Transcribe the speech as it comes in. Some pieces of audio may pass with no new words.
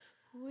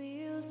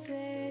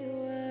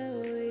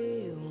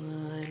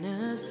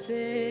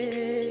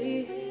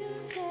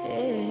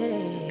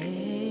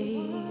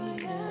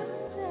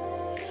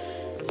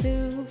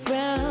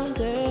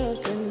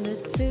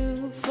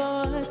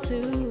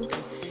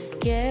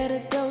get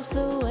a dose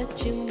of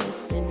what you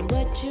missed and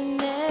what you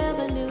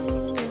never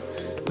knew.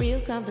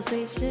 Real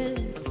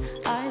conversations,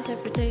 our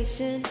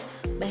interpretation,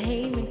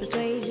 Bahamian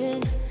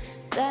persuasion.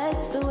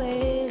 That's the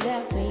way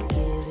that we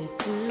give it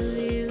to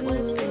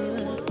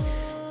you.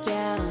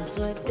 Gals,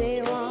 what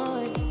they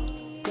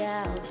want,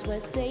 gals,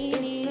 what they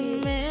need. It's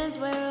a man's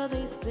world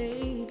they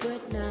stay,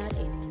 but not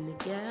in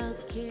the gal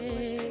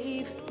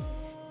cave.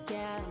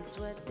 Gals,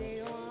 what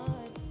they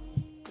want,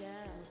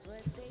 gals,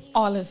 what they need.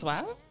 All is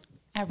well?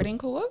 Everything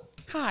cool?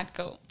 Hard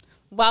cool.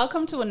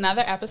 Welcome to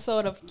another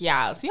episode of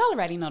Gals. Y'all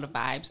already know the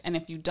vibes, and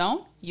if you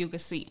don't, you can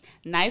see.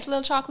 Nice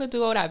little chocolate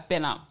duo that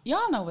been up.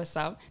 Y'all know what's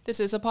up. This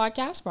is a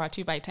podcast brought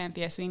to you by 10th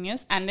year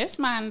seniors, and this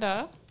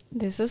Manda.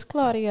 This is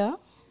Claudia.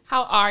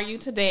 How are you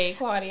today,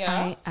 Claudia?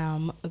 I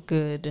am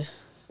good.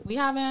 We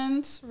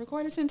haven't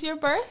recorded since your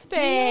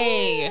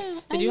birthday.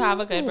 Did you have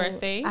a good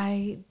birthday?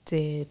 I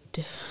did.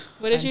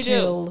 What did you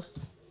do?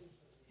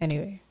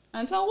 Anyway.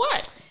 Until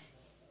what?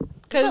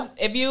 Because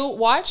if you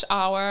watch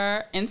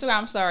our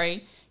Instagram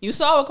story, you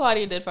saw what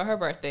Claudia did for her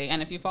birthday,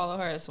 and if you follow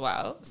her as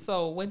well.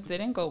 So what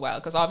didn't go well?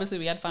 Because obviously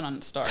we had fun on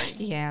the story.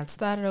 Yeah, it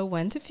started. I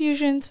went to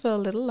Fusions for a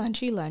little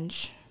lunchy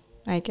lunch,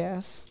 I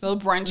guess. Little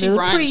brunchy Little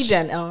brunch.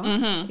 pre-dinner.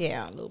 Mm-hmm.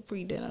 Yeah, a little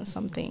pre-dinner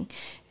something.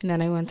 And then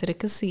I went to the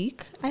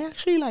Cacique. I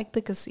actually like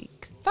the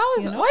Cacique. That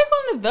was, You know? why you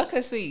calling it the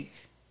Cacique?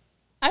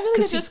 I feel like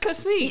it's just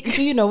Cacique.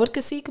 Do you know what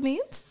Cacique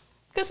means?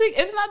 Cacique,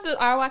 isn't that the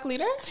Arawak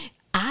leader?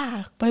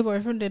 My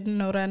boyfriend didn't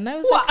know that. And I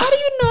was What? like, how do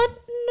you not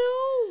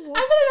know? I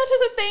feel like that's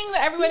just a thing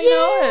that everybody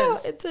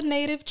knows. It's a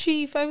native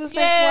chief. I was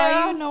like,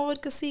 Yeah. why you know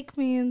what Cacique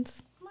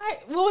means?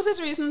 What was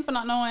his reason for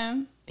not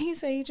knowing? He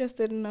said he just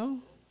didn't know.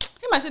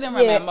 He must have didn't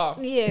remember.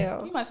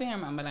 Yeah. He must have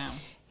remember them.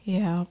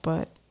 Yeah,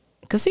 but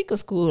Cacique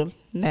was cool. And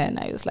then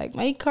I was like,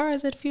 my car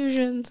is at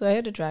Fusion, so I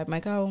had to drive my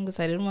car home because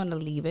I didn't want to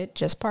leave it.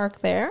 Just park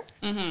there.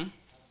 Mm-hmm.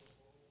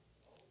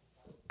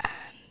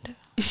 And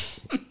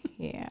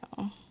yeah.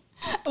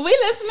 We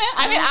listening?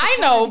 I mean, I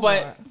know,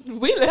 but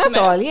we listening. That's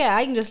all. Yeah,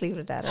 I can just leave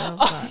it at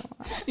that.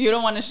 You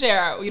don't want to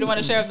share. You don't want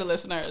to share with the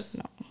listeners.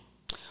 No.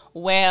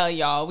 Well,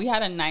 y'all, we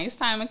had a nice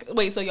time.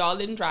 Wait, so y'all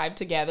didn't drive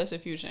together to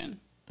Fusion?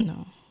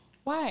 No.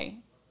 Why?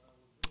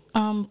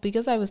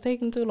 Because I was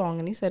taking too long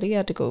and he said he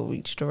had to go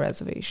reach the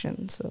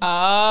reservation. So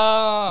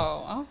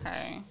Oh,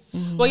 okay.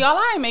 Well, y'all,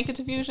 I didn't make it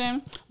to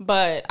Fusion,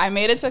 but I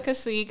made it to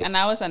Cacique, and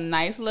that was a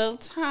nice little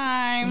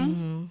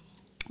time.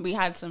 We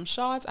had some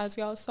shots, as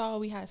y'all saw.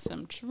 We had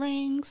some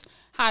drinks,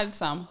 had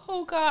some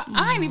hookah.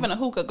 I ain't even a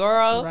hookah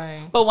girl.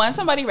 Right. But when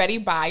somebody ready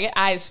buy it,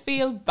 I just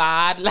feel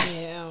bad. Like,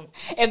 yeah.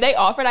 if they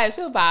offered, I just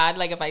feel bad.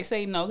 Like, if I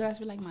say no, because I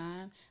just be like,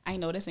 man, I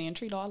know this ain't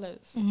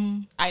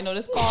 $3. I know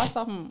this cost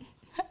something.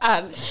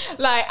 And,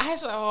 like, I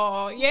said,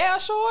 oh, yeah,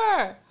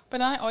 sure. But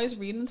then I always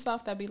reading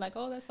stuff that be like,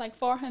 oh, that's like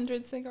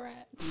 400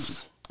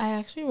 cigarettes. I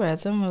actually read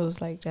some. It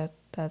was like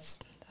that's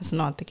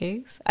not the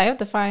case. I have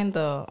to find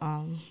the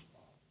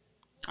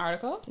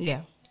Article?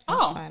 yeah. I have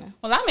to Oh, find it.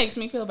 well, that makes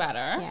me feel better.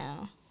 Yeah.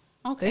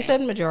 Okay. They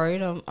said majority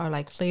of them are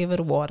like flavored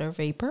water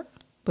vapor,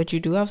 but you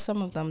do have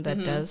some of them that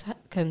does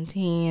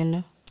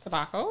contain,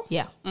 Tobacco?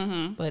 yeah.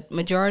 Mm-hmm. But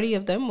majority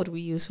of them, what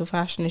we use for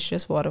fashion is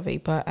just water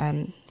vapor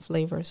and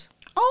flavors.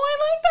 Oh, I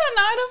like that.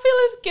 Now I don't feel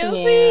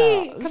as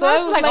guilty. Yeah. Because So I I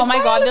was was like, like, oh my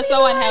why God, are they're they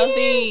so lying?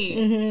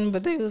 unhealthy.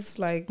 But there was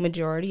like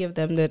majority of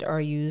them that are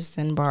used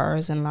in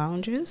bars and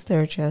lounges.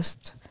 They're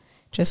just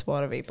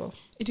water vapor.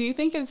 Do you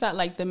think it's that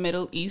like the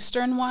Middle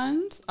Eastern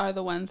ones are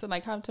the ones that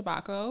like have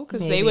tobacco?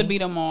 Because they Maybe. would be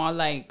the more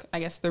like, I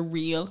guess, the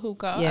real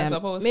hookah Yeah, as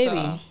opposed maybe.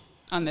 to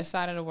on this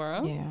side of the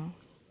world. Yeah.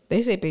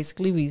 They say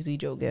basically we be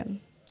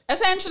joking.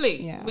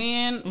 Essentially, Yeah. we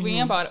ain't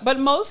about it. But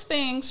most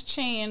things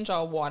change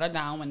or water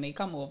down when they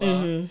come over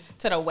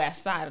to the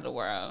west side of the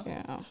world.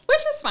 Yeah.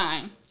 Which is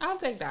fine. I'll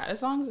take that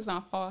as long as it's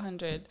not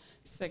 400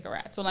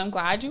 cigarettes. Well, I'm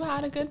glad you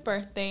had a good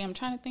birthday. I'm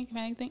trying to think if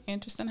anything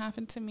interesting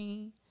happened to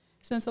me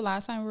since the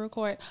last time we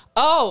recorded.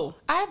 Oh,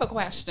 I have a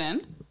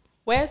question.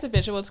 Where's the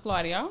visuals,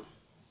 Claudia?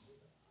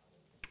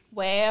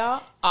 Where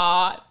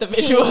are the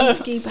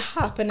visuals? Things keep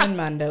happening,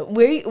 Manda.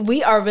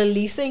 We are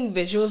releasing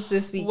visuals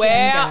this weekend.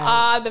 Where guys.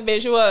 are the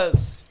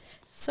visuals?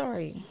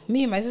 Sorry,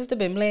 me and my sister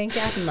been playing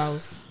cat and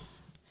mouse.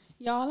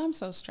 Y'all, I'm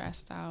so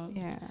stressed out.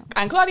 Yeah.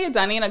 And Claudia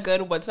done ain't a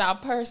good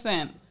WhatsApp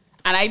person.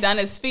 And I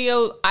just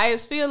feel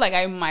like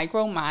I'm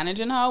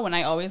micromanaging her when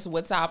I always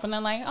WhatsApp and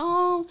I'm like,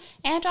 oh,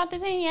 airdrop the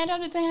thing.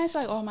 I was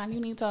like, oh man, you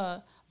need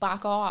to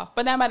back off.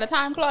 But then by the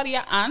time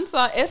Claudia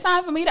answer, it's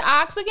time for me to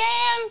ask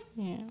again.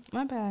 Yeah,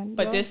 my bad.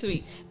 But Yo,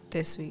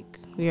 this week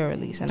we are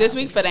releasing. this our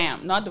week for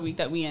them, not the week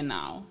that we in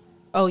now.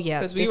 Oh yeah,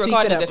 Because we this week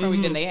recorded for a them. different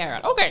week than they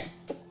had. Okay.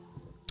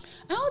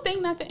 I don't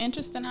think nothing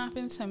interesting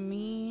happened to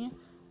me.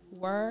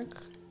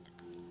 Work.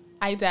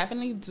 I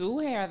definitely do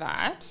hear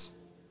that.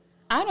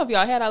 I don't know if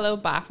y'all hear that little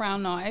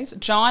background noise.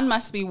 John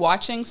must be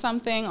watching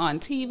something on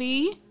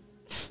TV.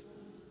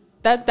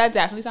 That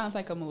definitely sounds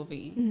like a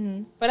movie.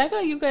 Mm-hmm. But I feel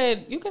like you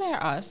could hear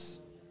us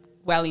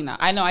well enough.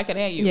 I know I could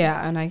hear you.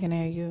 Yeah, and I can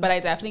hear you. But I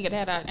definitely could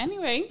hear that.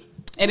 Anyway,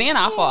 It ain't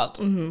our fault.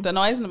 The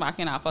noise in the back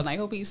ain't our fault. And I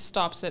hope he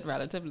stops it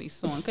relatively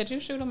soon. Could you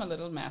shoot him a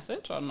little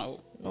message or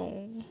no?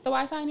 No. The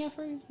Wi-Fi in your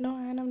free? No,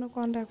 I have no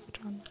contact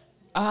with John.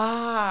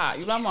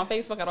 You don't have him on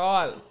Facebook at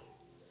all.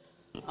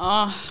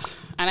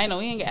 And I know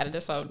he ain't gonna edit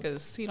this out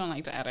because he don't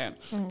like to edit.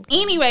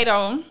 Okay. Anyway,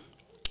 though,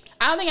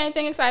 I don't think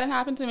anything exciting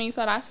happened to me,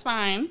 so that's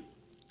fine.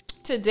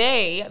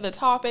 Today, the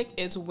topic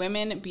is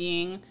women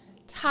being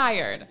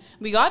tired.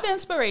 We got the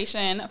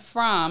inspiration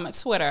from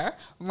Twitter.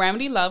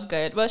 Remedy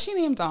Lovegood. Well, she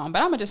named Dawn, but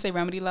I'm gonna just say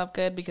Remedy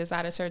Lovegood because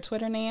that is her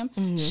Twitter name.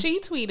 She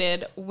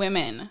tweeted,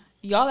 "Women,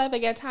 y'all ever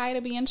get tired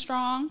of being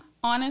strong?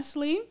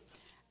 Honestly."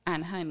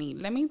 And honey,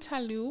 let me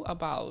tell you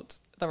about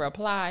the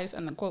replies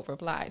and the quote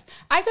replies.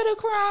 I could have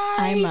cried.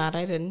 I'm mad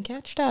I didn't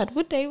catch that.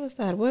 What day was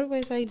that? What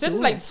was I doing? This is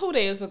like 2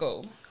 days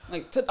ago.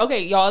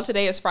 Okay, y'all,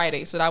 today is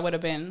Friday, so that would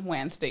have been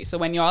Wednesday. So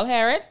when y'all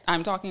hear it,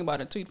 I'm talking about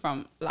a tweet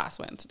from last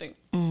Wednesday.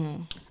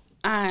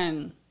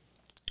 And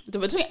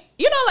between,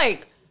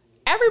 like,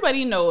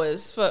 everybody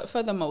knows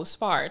for the most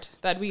part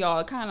that we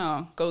all kind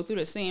of go through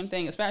the same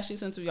thing, especially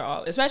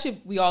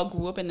if we all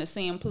grew up in the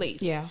same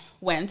place. Yeah.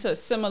 Went to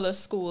similar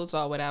schools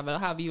or whatever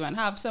have you, and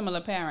have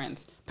similar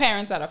parents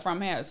that are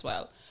from here as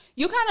well.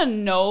 You kind of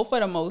know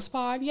for the most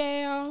part,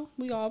 yeah,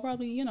 we all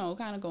probably,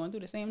 kind of going through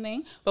the same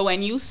thing. But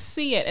when you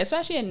see it,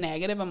 especially a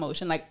negative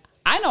emotion, like,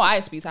 I know I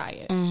used to be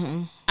tired.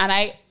 And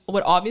I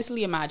would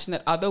obviously imagine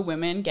that other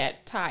women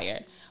get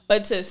tired.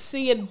 But to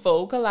see it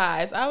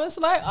vocalized, I was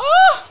like,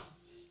 oh,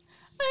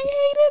 I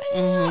hated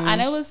him.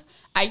 And it was,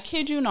 I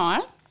kid you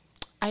not,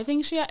 I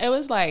think it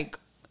was like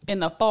in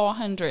the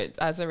 400s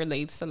as it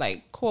relates to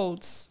like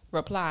quotes,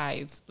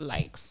 replies,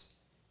 likes.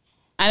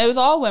 And it was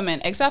all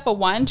women except for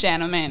one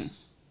gentleman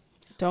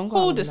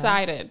who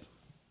decided,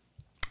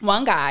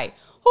 one guy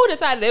who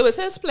decided it was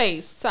his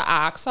place to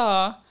ask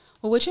her,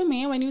 well, what you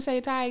mean when you say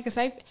tired?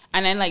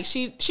 And then like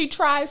she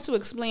tries to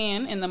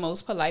explain in the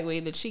most polite way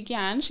that she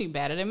can. She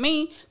better than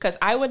me because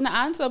I wouldn't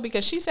answer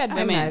because she said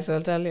women. I might as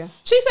well tell you.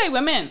 She said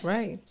women.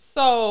 Right.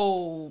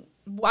 So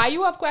why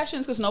you have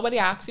questions? Because nobody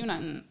asks you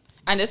nothing.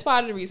 And that's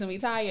part of the reason we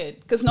tired.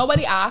 Because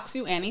nobody asks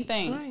you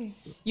anything. Right.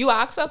 You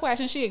ask her a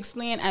question, she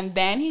explained, and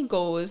then he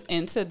goes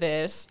into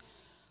this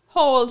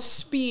whole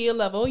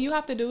spiel of, oh, you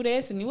have to do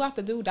this and you have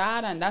to do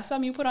that, and that's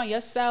something you put on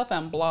yourself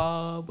and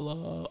blah,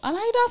 blah. And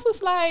I just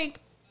was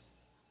like,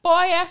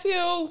 boy, F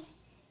you.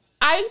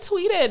 I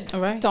tweeted,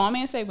 right. Don't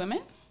man say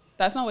women.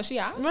 That's not what she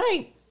asked.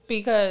 Right.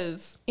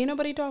 Because ain't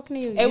nobody talking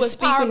to you. It was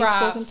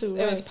paragraphs. To,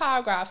 right? It was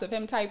paragraphs of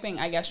him typing,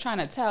 I guess, trying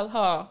to tell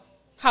her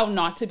how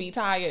not to be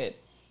tired.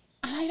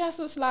 And I just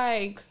was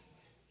like,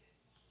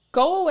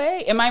 go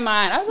away. In my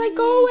mind, I was like,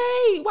 go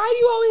away. Why do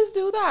you always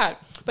do that?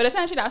 But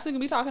essentially, that's what we're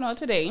going to be talking about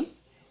today.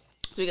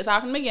 So we can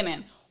start from the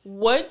beginning.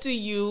 What do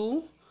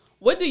you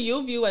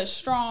view as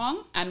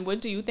strong, and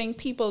what do you think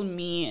people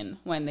mean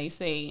when they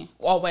say,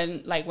 or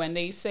when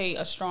they say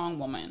a strong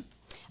woman?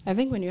 I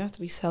think when you have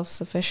to be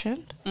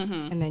self-sufficient,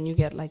 and then you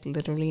get like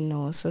literally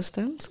no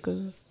assistance,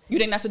 because you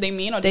think that's what they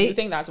mean, or do you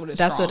think that's what is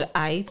strong? That's what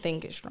I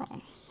think is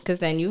strong. Because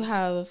then you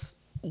have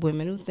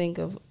women who think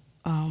of,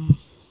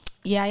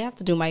 I have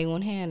to do my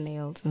own hair and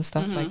nails and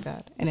stuff like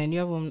that. And then you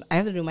have women, I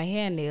have to do my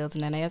hair and nails,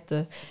 and then I have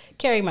to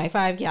carry my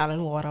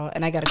 5-gallon water,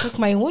 and I got to cook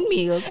my oown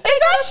meals. Is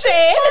that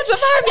shade? It's a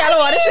 5-gallon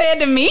water shade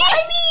to me?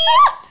 I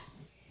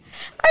mean,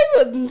 I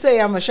wouldn't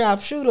say I'm a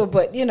sharpshooter,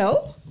 but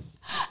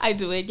I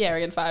do it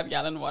carrying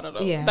 5-gallon water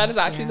though. Yeah, that is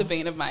actually the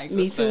bane of my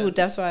existence. Me too.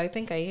 That's why I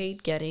think I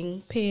hate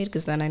getting paid,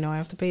 because then I know I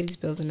have to pay these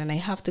bills, and then I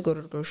have to go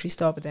to the grocery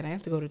store, but then I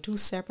have to go to 2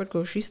 separate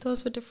grocery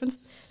stores for different.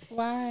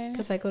 Why?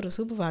 Because I go to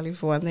Super Value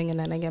for one thing, and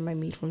then I get my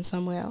meat from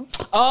somewhere else.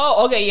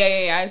 Oh, okay,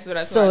 yeah.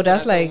 So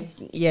that's like,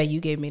 you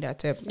gave me that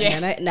tip. Yeah.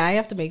 And now I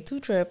have to make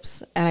 2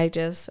 trips, and I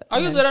just. Oh,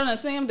 you do it on the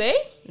same day?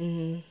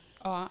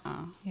 Oh,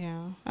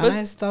 yeah. And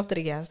I stopped at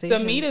the gas station.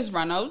 The meat is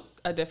run out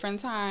a different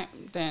time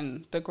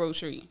than the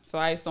grocery, so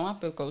I don't have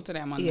to go to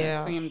them on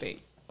the same day.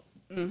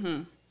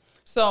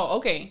 So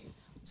okay,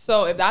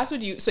 so if that's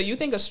what you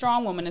think a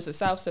strong woman is a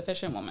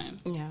self-sufficient woman.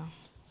 Yeah.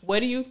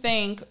 What do you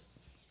think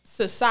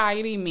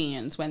society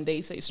means when they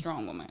say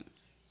strong woman?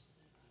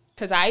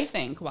 Because I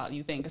think,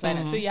 you think, because I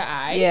didn't see your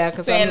eye. Yeah,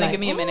 because I'm like,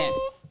 give me a minute.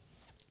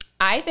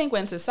 I think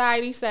when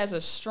society says a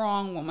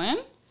strong woman,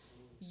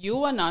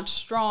 you are not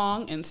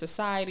strong in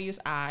society's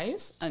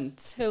eyes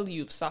until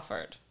you've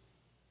suffered.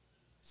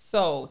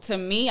 So to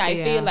me, I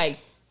feel like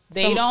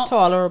they don't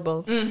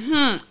tolerable.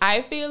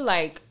 I feel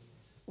like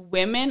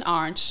women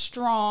aren't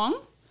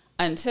strong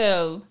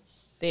until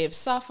they've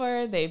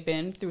suffered, they've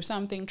been through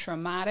something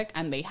traumatic,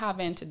 and they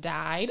haven't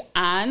died,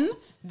 and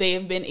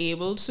they've been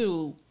able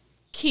to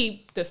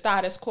keep the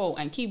status quo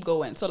and keep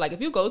going. So like if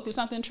you go through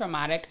something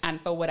traumatic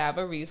and for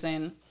whatever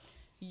reason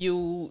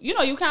you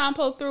can't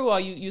pull through, or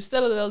you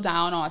still a little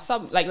down, or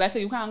something, like let's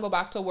say you can't go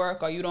back to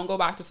work, or you don't go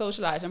back to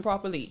socializing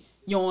properly,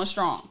 you're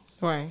strong.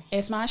 Right.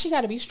 It's man, she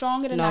got to be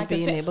stronger than not that.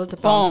 Not being able to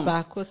bounce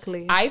back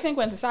quickly. I think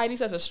when society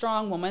says a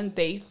strong woman,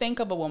 they think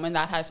of a woman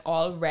that has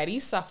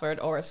already suffered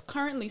or is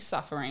currently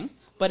suffering,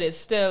 but is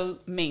still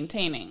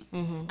maintaining.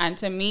 And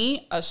to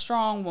me, a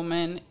strong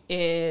woman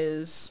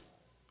is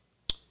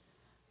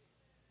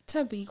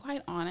To be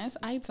quite honest,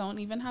 I don't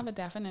even have a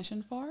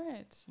definition for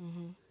it.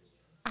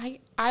 I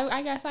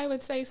guess I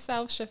would say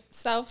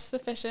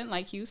self-sufficient,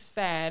 like you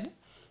said.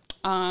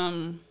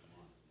 I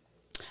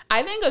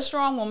think a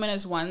strong woman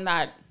is one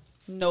that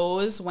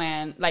knows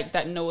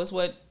that knows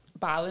what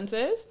balance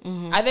is.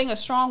 I think a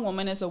strong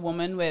woman is a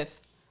woman with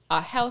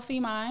a healthy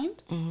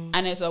mind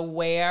and is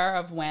aware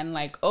of when,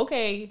 like,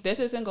 okay, this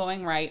isn't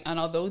going right, and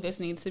although this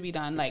needs to be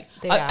done, like,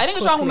 I think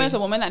a strong woman is a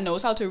woman that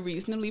knows how to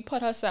reasonably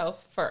put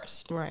herself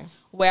first. Right.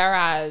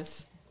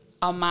 Whereas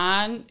a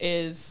man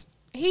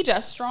he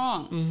just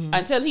strong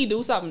until he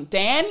do something,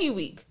 then he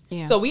weak.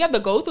 Yeah. So we have to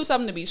go through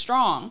something to be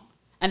strong,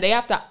 and they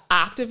have to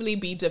actively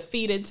be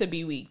defeated to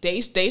be weak. They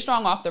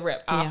strong off the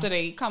rip after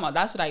they come out.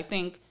 That's what I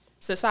think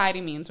society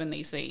means when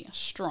they say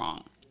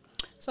strong.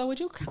 So would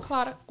you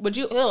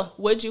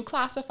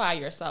classify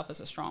yourself as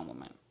a strong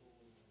woman?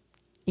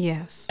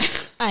 Yes,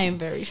 I am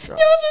very strong.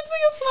 You should see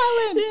you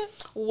smiling. Yeah.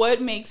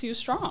 What makes you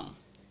strong?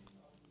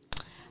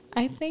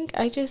 I think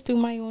I just do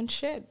my own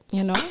shit.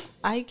 You know,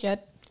 I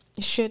get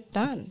shit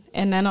done,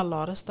 and then a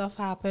lot of stuff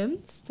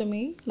happens to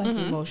me, like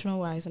emotional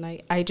wise, and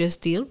I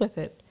just deal with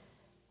it.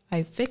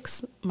 I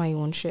fix my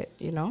own shit.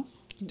 You know.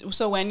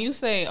 So when you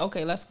say,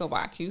 okay, let's go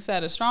back. You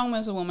said a strong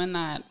woman is a woman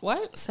that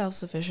what?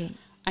 Self-sufficient.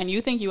 And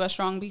you think you are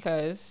strong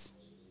because?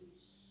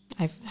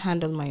 I've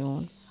handled my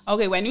own.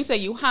 Okay, when you say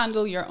you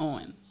handle your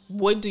own,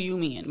 what do you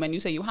mean? When you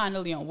say you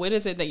handle your own, what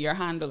is it that you're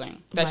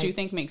handling that you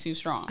think makes you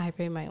strong? I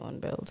pay my own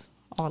bills,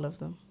 all of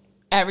them.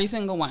 Every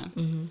single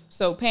one.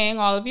 So paying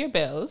all of your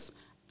bills.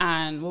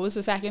 And what was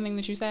the second thing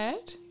that you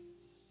said?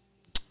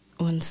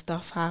 When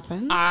stuff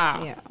happens.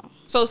 Yeah.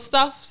 So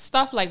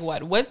stuff like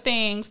what? What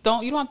things?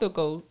 You don't have to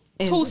go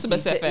too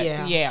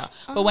specific. Yeah.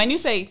 But when you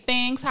say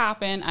things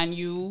happen and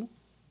you,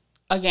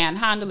 again,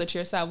 handle it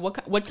yourself,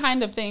 what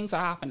kind of things are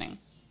happening?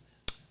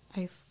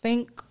 I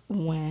think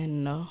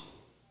when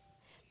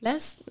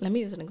let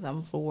me use an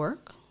example for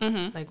work.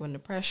 Like when the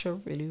pressure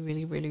really,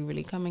 really, really,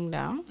 really coming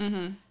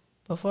down.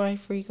 Before I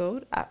freak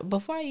out,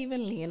 before I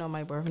even lean on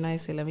my boyfriend, I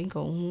say, let me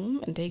go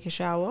home and take a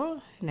shower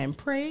and then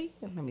pray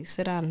and let me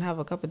sit down and have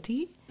a cup of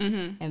tea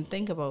and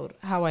think about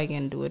how I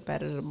can do it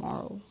better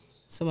tomorrow.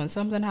 So when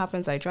something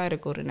happens, I try to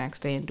go the next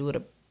day and do it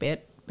a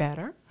bit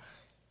better.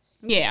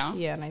 Yeah.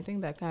 Yeah, and I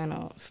think that kind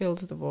of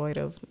fills the void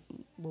of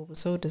what was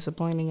so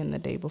disappointing in the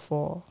day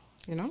before,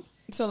 you know?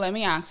 So let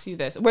me ask you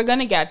this. We're going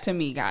to get to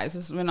me,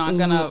 guys. We're not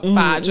going to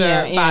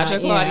badger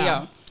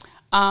Claudio.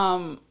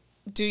 Yeah.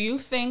 Do you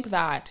think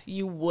that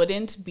you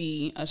wouldn't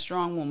be a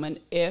strong woman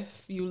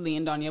if you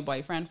leaned on your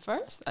boyfriend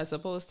first, as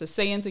opposed to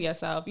saying to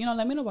yourself, you know,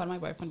 let me know about my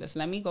boyfriend this,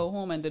 let me go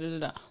home and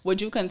da-da-da-da.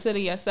 Would you consider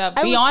yourself,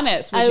 be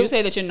honest, would you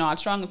say that you're not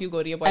strong if you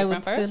go to your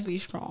boyfriend first? I would still be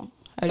strong.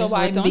 So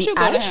why don't you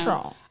go to him?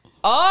 Strong.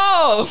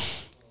 Oh.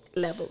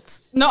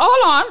 Levels. No,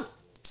 hold on.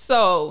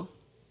 So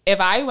if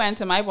I went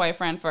to my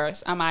boyfriend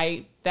first, am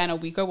I then a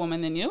weaker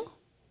woman than you?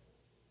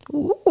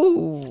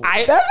 Ooh,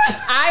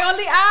 I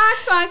only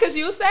asked, son, because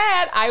you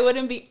said I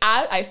wouldn't be.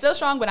 I still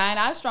strong, but I ain't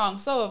as strong.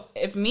 So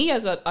if me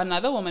as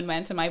another woman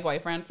went to my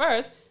boyfriend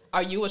first,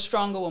 are you a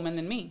stronger woman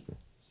than me?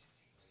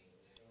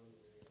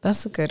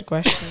 That's a good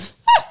question.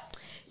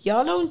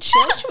 Y'all don't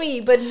judge me,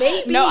 but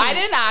maybe. No, I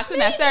didn't ask it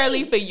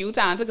necessarily for you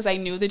to answer because I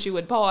knew that you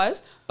would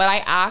pause, but I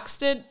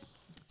asked it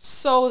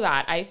so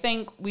that I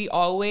think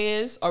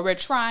we're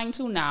trying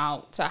to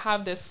now to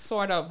have this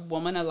sort of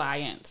woman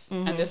alliance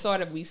and this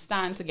sort of we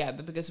stand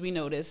together because we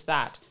notice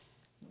that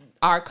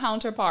our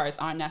counterparts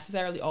aren't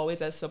necessarily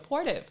always as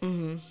supportive.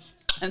 And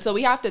so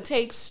we have to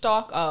take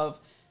stock of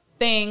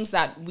things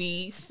that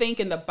we think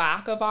in the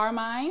back of our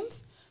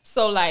minds.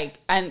 So like,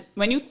 and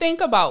when you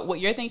think about what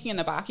you're thinking in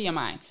the back of your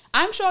mind,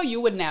 I'm sure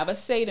you would never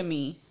say to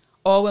me,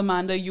 oh,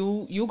 Amanda,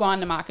 you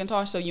gone to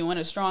Macintosh, so you weren't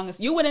as strong as...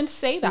 You wouldn't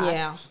say that.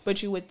 Yeah.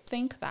 But you would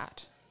think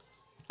that.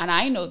 And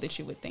I know that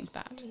you would think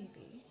that.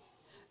 Maybe.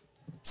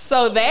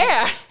 So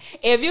there,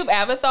 if you've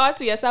ever thought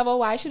to yourself, oh,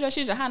 why should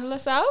she just handle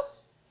herself?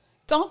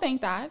 Don't think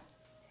that.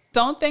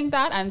 Don't think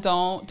that, and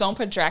don't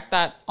project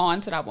that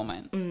onto that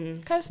woman.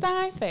 Because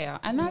that ain't fair.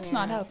 And that's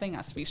not helping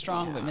us be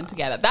strong women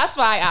together. That's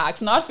why I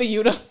asked, not for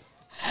you to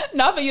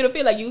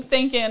feel like you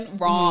thinking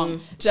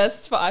wrong,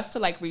 just for us to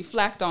like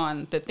reflect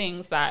on the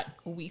things that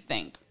we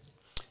think.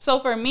 So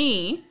for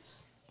me,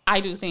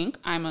 I do think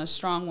I'm a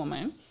strong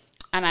woman,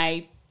 and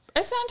I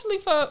essentially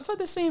for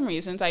the same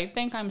reasons. I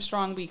think I'm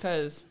strong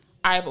because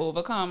I've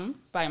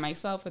overcome by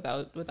myself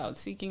without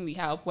seeking the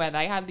help, whether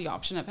I had the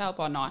option of help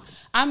or not,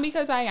 and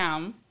because I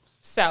am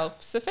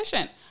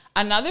self-sufficient.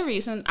 Another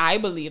reason I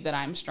believe that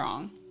I'm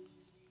strong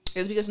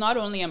is because not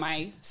only am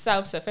I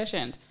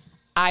self-sufficient,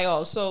 I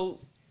also...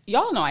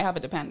 Y'all know I have a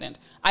dependent.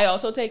 I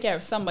also take care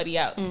of somebody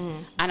else.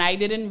 And I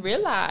didn't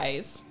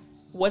realize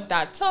what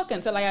that took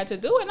until I had to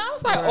do it. And I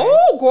was like,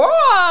 oh,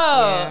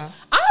 girl,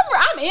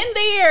 I'm in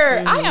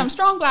there. I am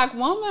strong Black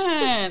woman.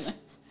 And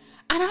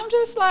I'm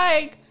just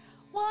like,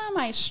 well, am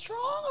I strong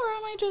or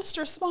am I just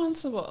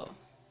responsible?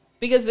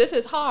 Because this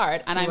is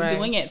hard and I'm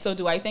doing it. So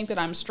do I think that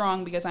I'm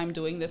strong because I'm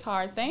doing this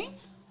hard thing?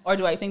 Or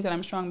do I think that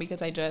I'm strong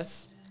because I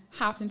just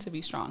happen to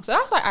be strong? So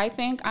that's why I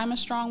think I'm a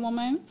strong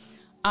woman.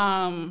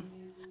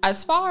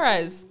 As far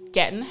as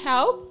getting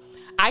help,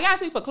 I gotta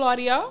speak for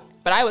Claudia,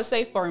 but I would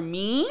say for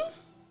me,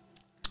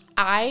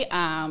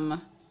 I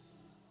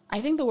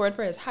think the word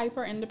for it is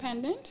hyper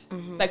independent.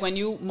 Mm-hmm. Like when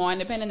you more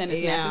independent than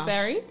is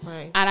necessary.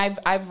 Right. And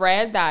I've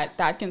read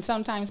that can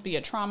sometimes be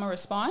a trauma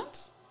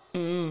response.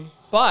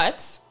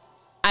 But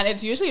and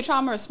it's usually a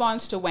trauma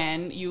response to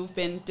when you've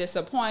been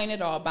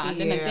disappointed or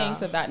abandoned and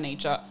things of that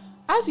nature.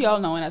 As y'all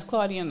know and as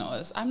Claudia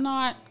knows,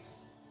 I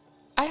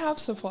have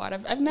support.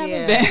 I've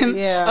never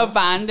been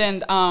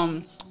abandoned.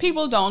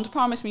 People don't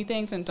promise me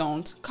things and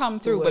don't come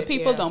through, but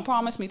people don't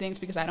promise me things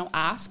because I don't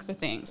ask for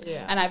things.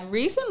 Yeah. And I've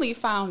recently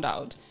found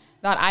out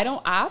that I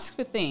don't ask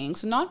for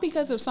things, not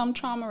because of some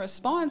trauma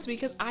response,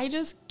 because I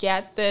just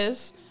get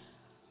this,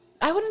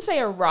 I wouldn't say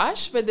a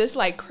rush, but this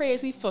like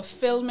crazy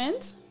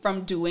fulfillment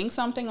from doing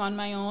something on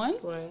my own,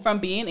 from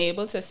being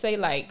able to say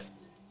like,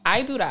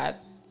 I do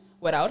that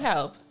without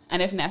help.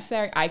 And if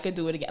necessary, I could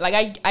do it again.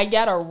 Like I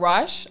get a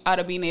rush out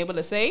of being able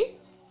to say,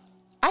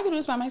 I could do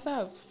this by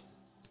myself.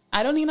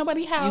 I don't need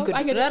nobody help. You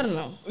could do that or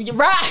no?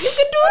 Right. You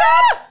could do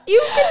that.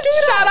 You could do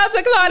that. Shout out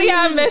to Claudia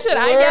Ambition.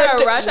 I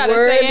get a rush out of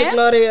saying,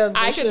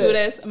 I could do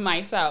this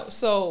myself.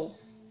 So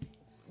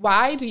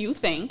why do you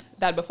think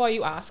that before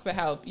you ask for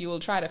help, you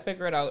will try to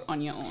figure it out on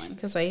your own?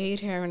 Because I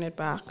hate hearing it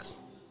back.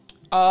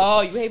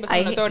 Oh, you hate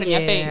someone to throw it in your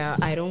face. Yeah,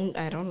 I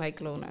don't like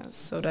loaners.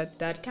 So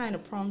that kind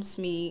of prompts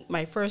me.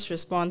 My first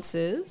response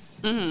is,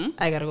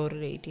 I gotta go to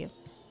the ATM.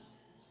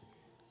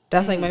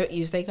 That's like my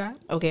use they card.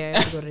 Okay, I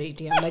have to go to the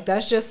ATM. Like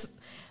that's just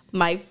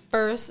my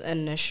first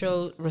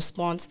initial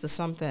response to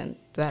something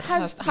that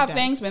has to be have done.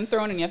 things been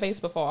thrown in your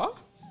face before?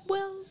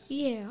 Well,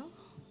 yeah.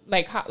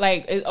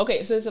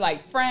 Okay, so it's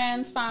like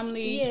friends,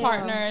 family,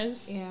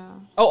 partners. Yeah.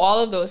 Oh, all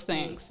of those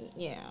things.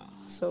 Yeah.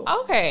 So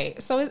okay,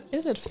 so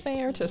is it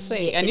fair to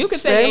say? And you could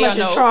say very much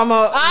a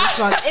trauma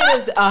response. It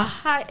is a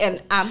high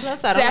and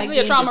plus I don't definitely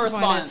like a trauma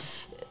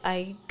response.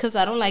 Because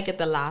I don't like at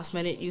the last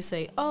minute you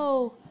say,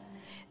 oh,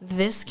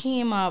 this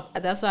came up.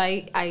 That's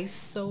why I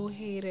so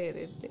hate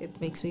it. It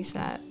makes me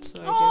sad.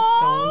 So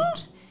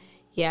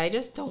I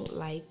just don't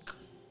like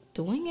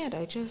doing it.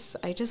 I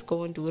just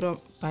go and do it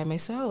by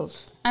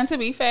myself. And to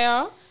be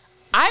fair,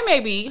 I may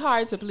be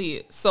hard to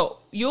please. So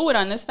you would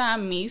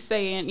understand me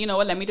saying, you know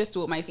what, let me just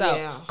do it myself.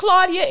 Yeah.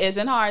 Claudia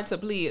isn't hard to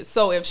please.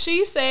 So if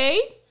she say,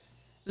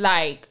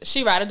 like,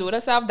 she rather do it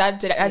herself, that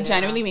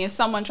genuinely means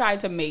someone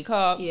tried to make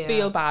her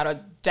feel bad or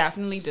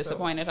definitely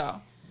disappointed her.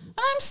 And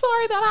I'm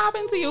sorry that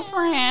happened to you,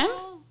 friend.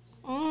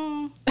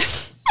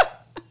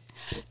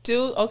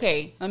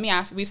 Okay, let me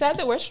ask. We said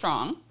that we're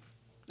strong,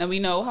 and we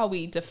know how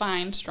we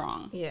define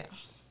strong. Yeah.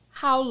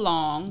 How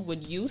long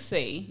would you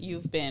say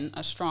you've been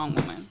a strong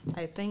woman?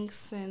 I think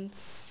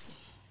since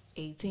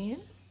 18.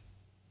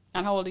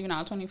 And how old are you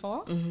now,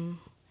 24? Mm-hmm.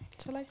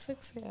 So like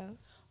 6 years.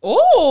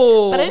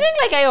 Oh! But I think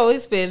like I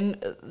always been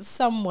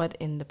somewhat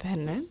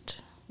independent.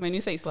 When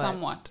you say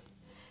somewhat?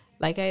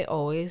 Like I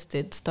always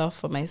did stuff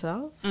for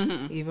myself.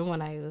 Mm-hmm. Even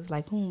when I was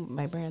like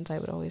my parents, I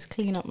would always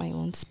clean up my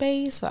own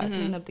space. So I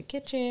clean up the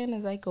kitchen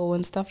as I go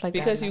and stuff like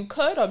because that. Because you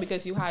could or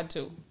because you had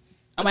to?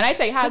 And when I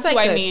say had to,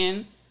 I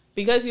mean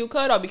because you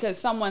could or because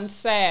someone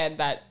said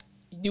that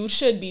you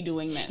should be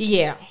doing this?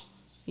 Yeah.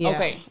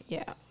 Okay.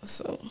 Yeah.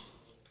 So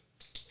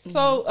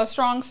a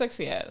strong 6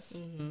 years.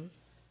 Mm-hmm.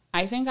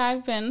 I think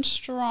I've been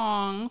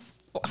strong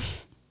for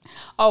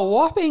a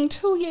whopping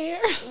 2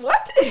 years.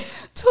 What?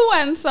 2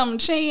 and some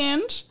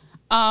change.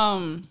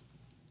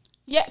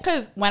 Yeah,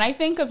 because when I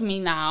think of me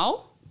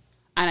now,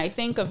 and I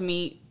think of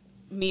me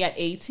at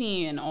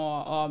 18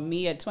 or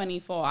me at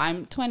 24,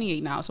 I'm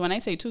 28 now. So when I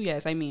say 2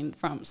 years, I mean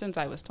since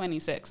I was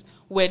 26,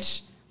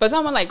 which for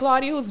someone like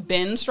Claudia, who's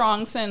been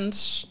strong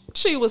since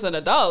she was an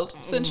adult,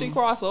 since she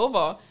crossed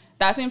over,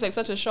 that seems like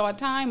such a short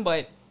time.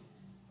 But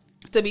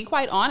to be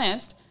quite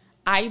honest,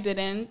 I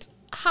didn't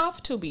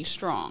have to be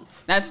strong.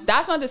 That's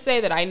not to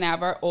say that I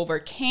never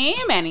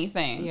overcame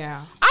anything.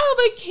 Yeah.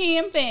 I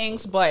overcame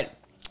things, but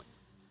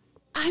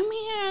I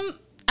mean,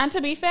 and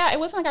to be fair, it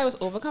wasn't like I was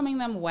overcoming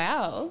them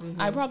well.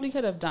 Mm-hmm. I probably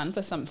could have done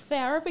for some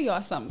therapy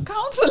or some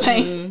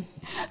counseling.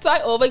 Mm-hmm. So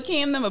I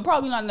overcame them, but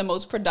probably not in the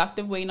most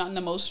productive way, not in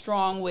the most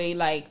strong way.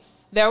 Like,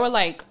 there were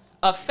like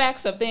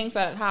effects of things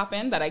that had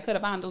happened that I could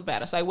have handled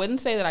better. So I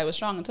wouldn't say that I was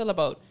strong until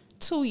about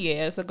 2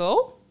 years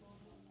ago.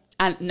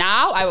 And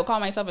now I would call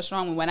myself a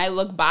strong woman. When I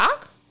look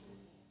back,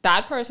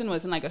 that person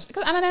wasn't like and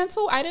then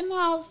too, I didn't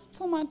have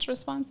so much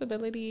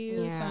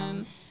responsibilities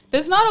and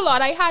there's not a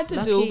lot I had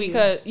to do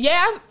because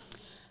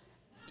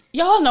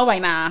y'all know by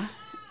now.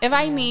 If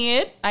I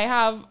need, I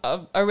have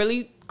a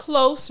really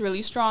close,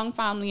 really strong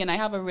family, and I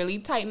have a really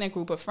tight knit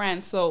group of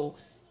friends. So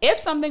if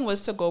something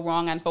was to go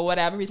wrong, and for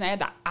whatever reason I had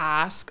to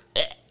ask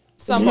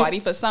somebody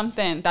for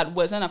something that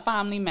wasn't a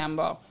family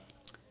member,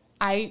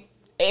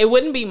 it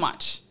wouldn't be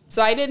much.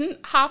 So I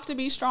didn't have to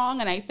be strong,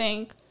 and I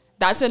think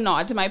that's a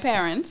nod to my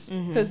parents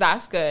because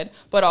that's good.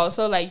 But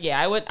also, like,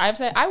 I would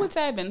say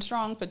I've been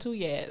strong for 2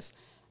 years,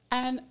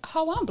 and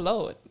I'm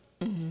blowed.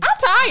 Mm-hmm. I'm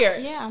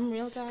tired. Yeah, I'm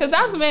real tired. Because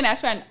that's the main next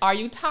friend. Are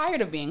you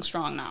tired of being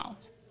strong now?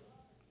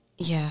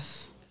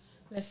 Yes.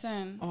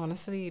 Listen.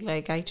 Honestly,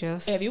 like I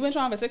just. If you've been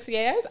strong for 6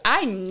 years,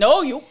 I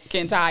know you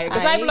can tire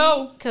because I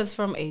blow. Because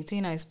from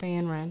 18, I was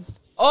paying rent.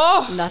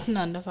 Oh. Nothing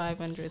under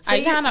 500. So I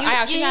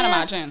actually can't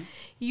imagine.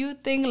 You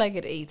think like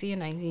at 18,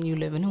 19, you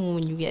living home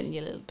and you getting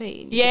your little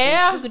pay.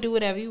 Yeah. You could do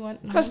whatever you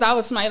want. Because that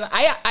was my...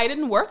 I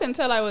didn't work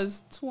until I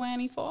was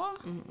 24.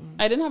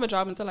 I didn't have a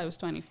job until I was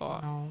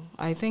 24. No.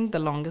 I think the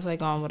longest I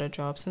gone with a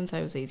job since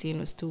I was 18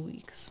 was 2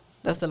 weeks.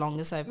 That's the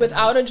longest I've been.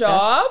 Without a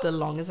job? That's the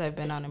longest I've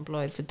been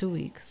unemployed for 2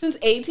 weeks. Since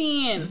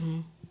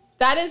 18.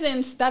 That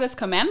is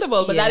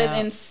commendable, but that is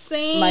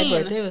insane. My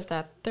birthday was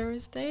that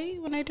Thursday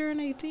when I turned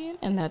 18,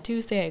 and that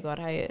Tuesday I got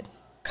hired.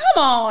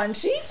 Come on,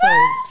 Jesus.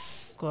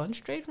 So, going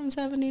straight from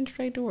 17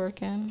 straight to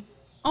working.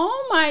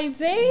 Oh my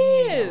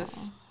days.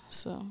 Yeah.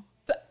 So.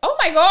 Oh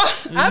my God.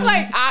 I'm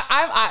like,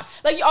 I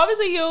like,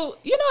 obviously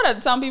you know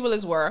that some people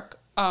is work,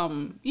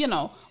 you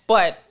know,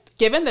 but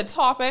given the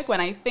topic, when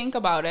I think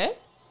about it,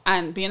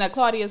 and being that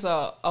Claudia is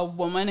a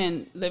woman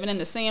and living in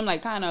the same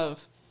like kind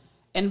of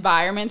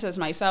environment as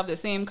myself, the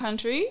same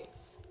country,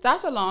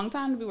 that's a long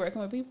time to be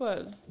working with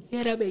people.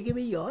 Yeah, that making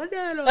me yawn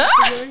now.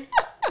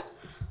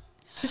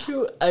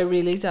 I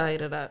really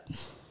tired of that.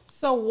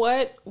 So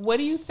what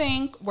do you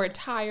think we're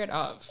tired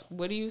of?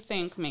 What do you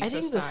think makes us tired?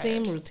 I think the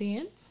same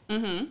routine.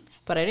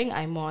 But I think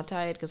I'm more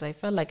tired because I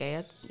felt like I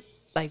had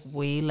like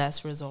way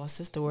less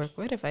resources to work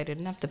with if I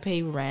didn't have to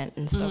pay rent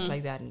and stuff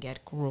like that and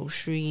get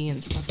grocery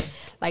and stuff.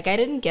 Like I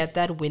didn't get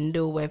that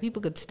window where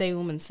people could stay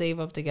home and save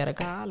up to get a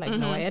car. Like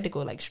no, I had to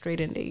go like straight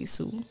into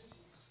ASU.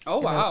 Oh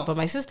wow! But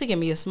my sister gave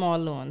me a small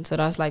loan, so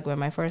that's like where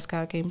my first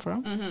car came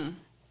from.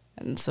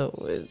 And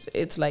so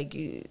it's like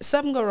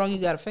something go wrong, you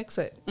gotta fix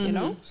it. You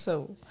know.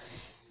 So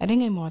I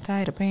think I'm more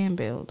tired of paying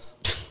bills.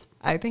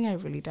 I think I'm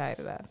really tired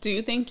of that. Do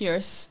you think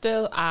you're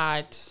still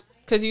at?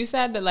 Because you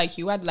said that like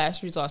you had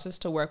less resources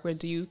to work with.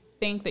 Do you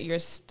think that you're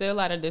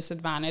still at a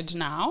disadvantage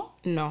now?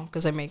 No,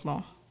 because I make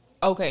more.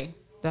 Okay.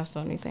 That's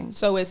the only thing.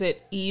 So is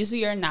it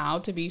easier now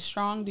to be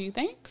strong, do you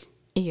think?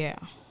 Yeah.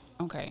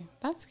 Okay.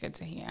 That's good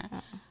to hear.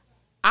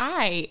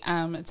 I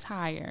am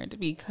tired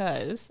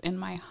because, in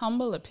my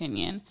humble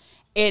opinion,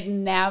 it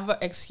never,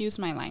 excuse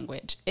my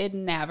language, it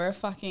never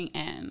fucking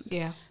ends.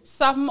 Yeah.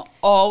 Something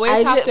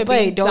always have to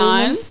be don't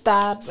done. Even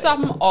start,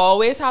 something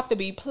always have to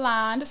be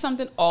planned.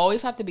 Something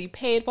always have to be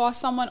paid for.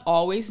 Someone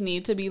always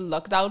need to be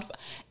looked out for.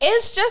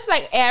 It's just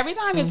like every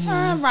time you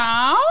turn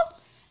around,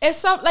 it's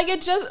something like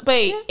it just,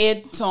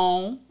 it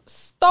don't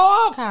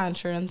stop. Car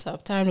insurance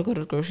up, time to go to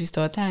the grocery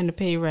store, time to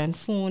pay rent,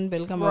 phone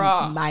bill coming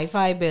up,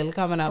 Wi-Fi bill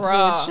coming up.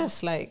 So it's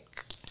just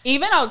like...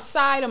 Even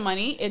outside of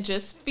money, it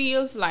just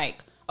feels like,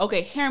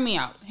 okay, hear me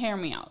out.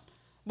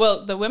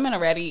 Well, the women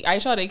already, I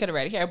sure they could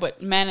already hear,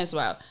 but men as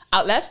well.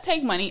 Let's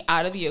take money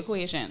out of the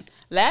equation.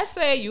 Let's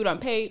say you done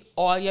paid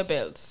all your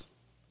bills.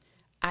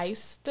 I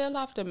still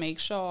have to make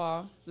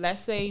sure,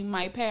 let's say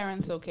my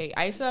parents okay.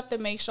 I still have to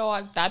make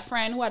sure that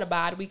friend who had a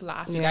bad week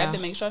last week, I have to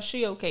make sure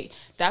she okay.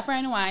 That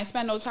friend who I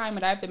spend no time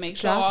with, I have to make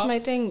sure. That's my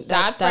thing.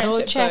 That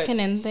whole checking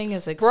in thing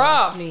is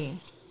exhausting me.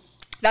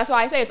 That's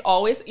why I say it's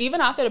always, even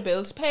after the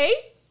bills pay,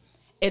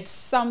 it's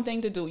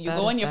something to do. You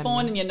go on your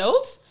phone and your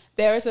notes,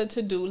 there is a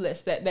to-do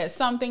list. There's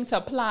something to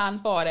plan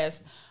for.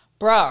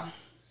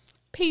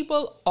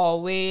 People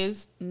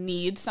always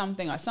need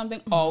something or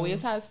something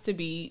always has to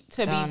be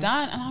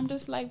done. And I'm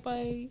just like,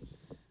 boy,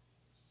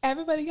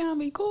 everybody can't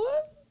be cool.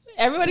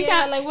 Everybody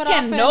can't. Like,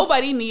 can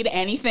nobody need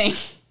anything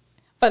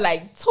for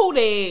like 2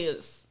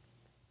 days?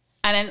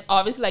 And then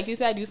obviously, like you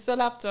said, you still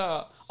have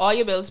to, all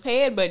your bills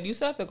paid, but you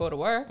still have to go to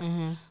work.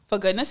 For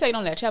goodness sake,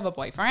 don't let you have a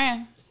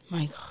boyfriend.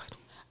 My God.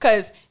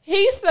 Because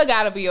he still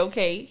got to be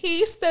okay.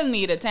 He still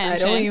need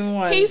attention. I don't even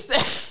want. He still,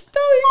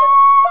 don't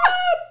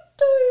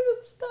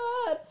even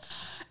start.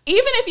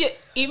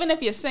 Even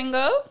if you're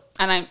single,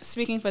 and I'm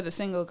speaking for the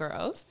single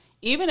girls,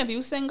 even if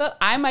you're single,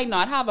 I might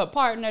not have a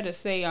partner to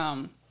say,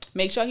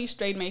 make sure he's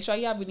straight, make sure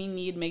he have what he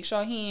need, make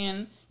sure he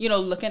ain't,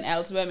 looking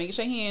elsewhere, make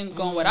sure he ain't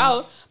going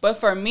without. But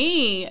for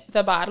me,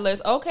 the battle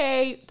is,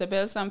 okay, the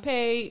bills done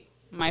paid,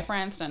 my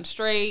friends done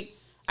straight,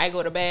 I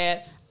go to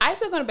bed. I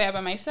still go to bed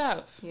by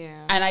myself.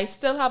 Yeah. And I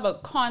still have a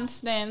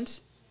constant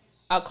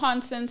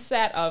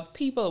set of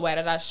people,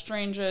 whether that's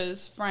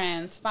strangers,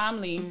 friends,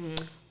 family.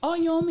 Oh,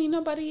 you don't meet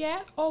nobody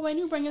yet? Oh, when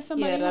you bring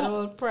somebody that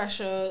whole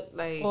pressure,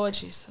 like... Oh,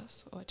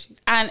 Jesus.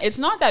 And it's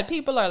not that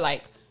people are,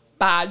 like,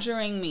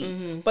 badgering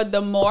me. But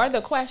the more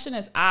the question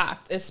is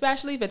asked,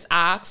 especially if it's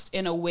asked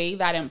in a way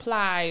that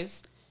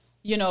implies,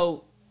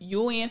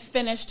 you ain't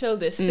finished till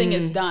this thing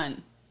is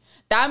done.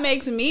 That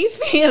makes me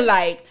feel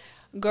like...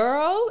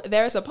 Girl,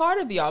 there's a part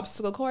of the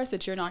obstacle course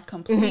that you're not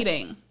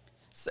completing.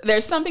 So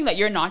there's something that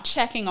you're not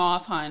checking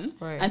off, hun.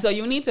 Right. And so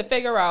you need to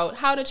figure out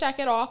how to check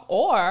it off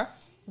or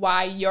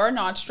why you're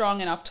not strong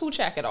enough to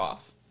check it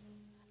off.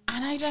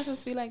 And I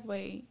just feel like,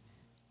 wait,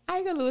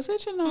 I could lose it,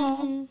 because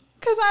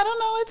I don't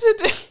know what to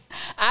do.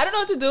 I don't know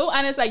what to do.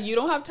 And it's like you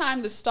don't have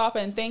time to stop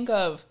and think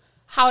of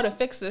how to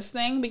fix this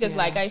thing because,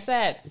 like I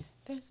said,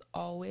 there's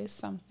always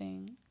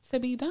something to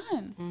be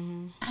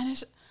done. And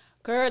it's...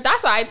 Girl,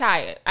 that's why I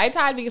tired. I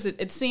tired because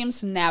it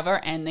seems never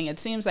ending.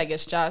 It seems like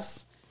it's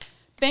just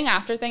thing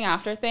after thing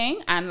after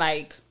thing. And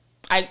like,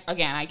 I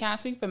can't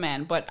speak for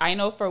men, but I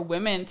know for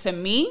women, to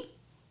me,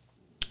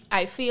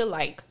 I feel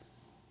like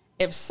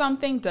if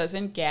something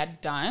doesn't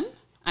get done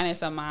and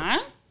it's a man,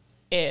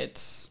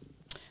 it's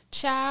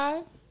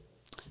child.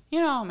 You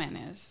know how men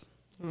is.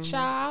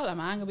 Child, a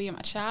man gonna be my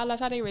child. That's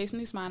how they raising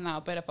these man now.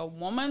 But if a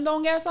woman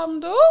don't get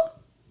something to do,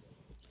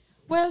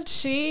 well,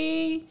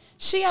 she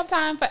have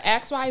time for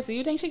X, Y, Z.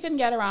 You think she couldn't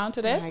get around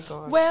to this? Oh my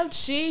God. Well,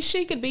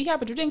 she could be here,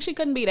 but you think she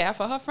couldn't be there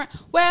for her friend?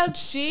 Well,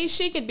 she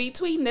could be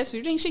tweeting this, but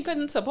you think she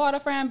couldn't support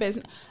her friend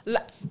business?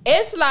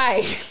 It's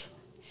like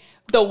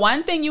the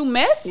one thing you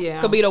miss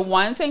could be the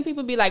one thing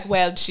people be like,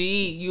 well,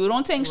 you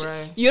don't think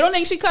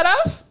she could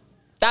have?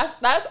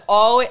 That's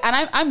always,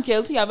 and I'm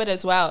guilty of it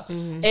as well.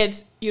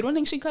 It's, you don't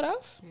think she could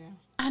have? Yeah.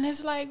 And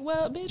it's like,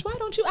 well, bitch, why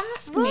don't you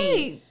ask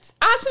me?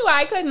 Ask me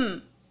why I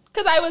couldn't.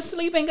 Because I was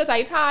sleeping because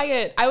I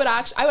tired. I would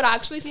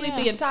actually sleep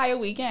the entire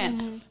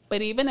weekend.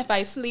 But even if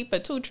I sleep for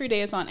 2-3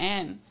 days on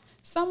end,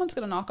 someone's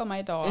going to knock on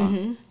my door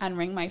and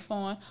ring my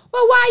phone.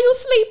 Well, why are you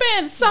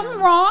sleeping? Something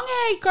wrong?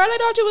 Hey, girl, I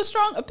thought you were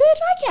strong. Bitch,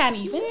 I can't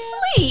even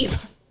sleep.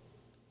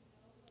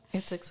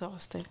 It's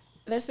exhausting.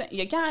 Listen,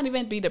 you can't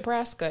even be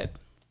depressed good.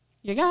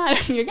 You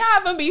can't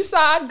even be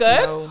sad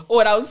good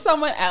without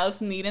someone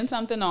else needing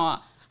something or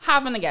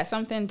having to get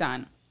something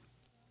done.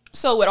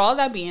 So with all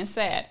that being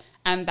said,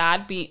 and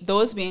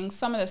those being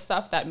some of the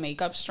stuff that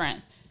make up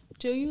strength,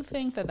 do you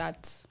think that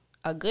that's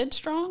a good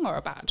strong or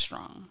a bad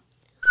strong?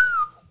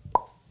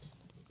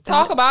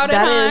 Talk about it,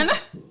 hon.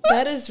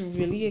 That is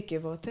really a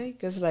give or take.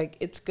 Because, like,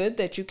 it's good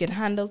that you can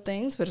handle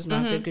things, but it's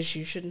not good because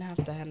you shouldn't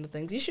have to handle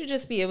things. You should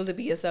just be able to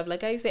be yourself.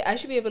 Like I say, I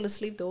should be able to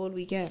sleep the whole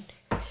weekend.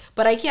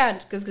 But I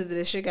can't because the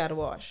dishes got to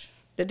wash.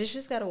 The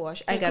dishes got to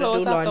wash. I got to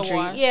do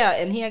laundry.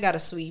 Yeah, and here I got to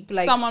sweep.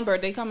 Like, someone's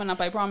birthday coming up.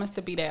 I promise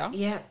to be there.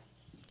 Yeah.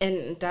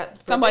 And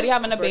that somebody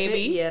having a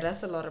baby. Yeah,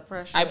 that's a lot of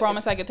pressure. I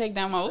promise I could take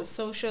them out.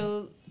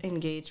 Social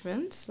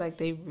engagements, like,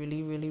 they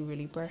really, really,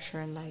 really pressure.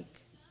 And like,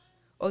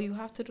 oh, you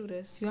have to do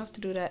this, you have to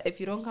do that.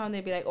 If you don't come,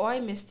 they'll be like, oh, I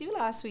missed you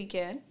last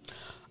weekend.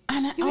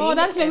 And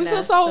that's made me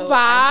feel so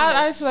bad.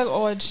 I just feel like,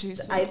 oh,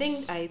 Jesus. I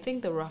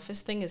think the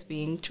roughest thing is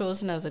being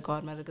chosen as a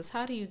godmother. Because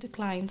how do you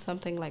decline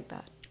something like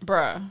that,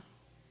 bruh?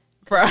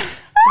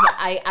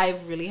 I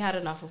really had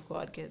enough of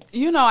God kids.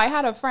 You know, I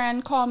had a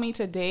friend call me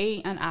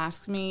today and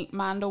ask me,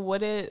 Manda,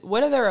 what are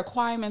the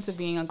requirements of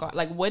being a god?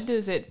 Like, what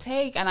does it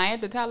take? And I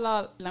had to tell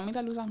her, let me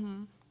tell you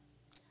something.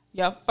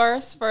 Your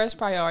first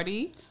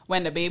priority,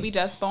 when the baby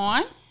just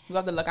born, you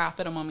have to look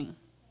after the mommy.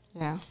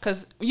 Yeah.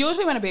 Because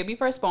usually when a baby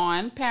first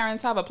born,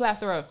 parents have a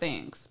plethora of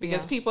things.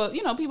 Because people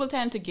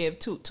tend to give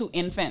to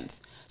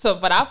infants. So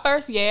for that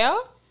first year,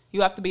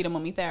 you have to be the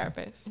mommy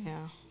therapist.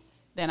 Yeah.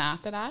 Then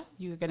after that,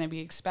 you're going to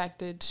be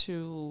expected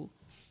to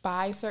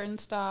buy certain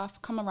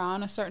stuff, come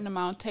around a certain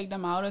amount, take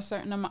them out a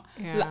certain amount.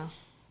 Yeah.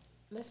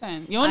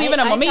 Listen, you don't even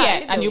a mommy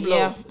yet, and you blow.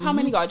 Yeah. How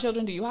many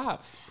godchildren do you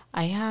have?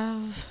 I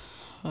have,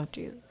 oh,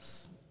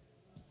 Jesus.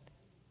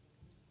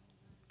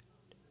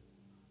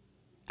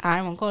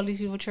 I won't call these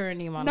people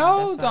churning, man.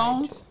 No,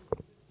 don't.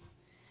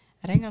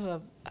 I think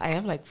I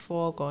have like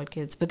 4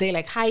 godkids, but they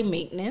like high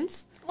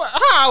maintenance.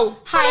 How?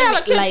 How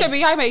a kid like can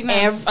be high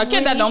maintenance? A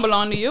kid that don't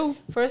belong to you.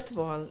 First of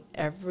all,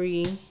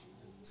 every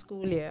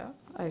school year,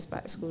 I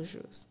buy school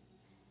shoes.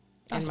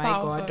 That's and my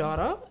powerful.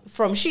 Goddaughter,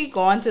 from she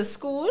gone to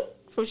school,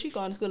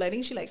 I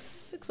think she like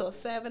 6 or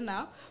 7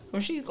 now.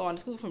 From she gone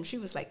to school, from she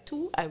was like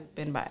 2, I've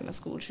been buying her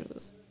school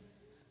shoes.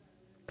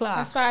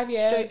 Clocks. That's 5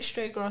 years.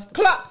 Straight across the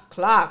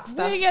clocks.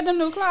 Where you get the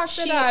new clocks,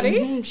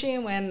 Daddy? She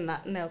ain't wearing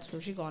nothing else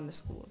from she gone to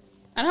school.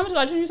 And how much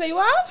godchildren you say you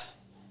have?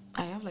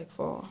 I have like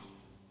 4.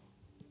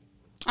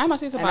 I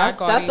must see some bad.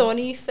 That's the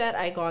only set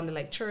I go on to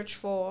like church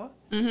for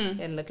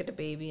and look at the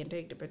baby and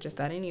take the pictures.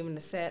 That ain't even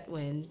the set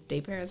when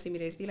their parents see me.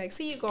 They be like,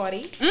 "See you,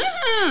 Gaudi."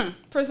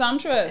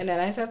 Presumptuous. And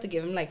then I just have to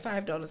give them like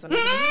 $5 when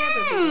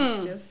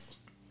I say, just.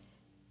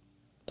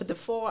 But the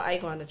 4 I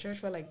go on to church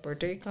for, like,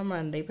 birthday come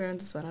and their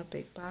parents just went up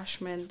big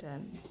bashment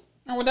and.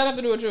 And what that have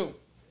to do with you?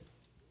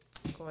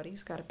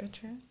 Gaudi's got a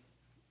picture.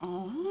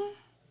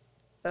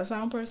 That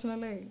sound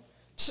personally.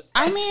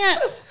 I mean,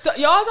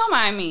 y'all don't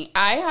mind me.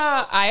 I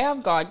have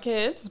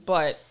godkids,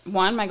 but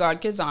my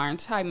godkids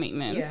aren't high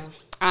maintenance. Yeah.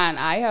 And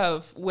I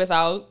have,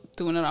 without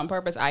doing it on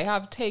purpose, I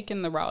have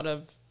taken the route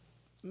of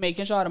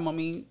making sure the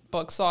mommy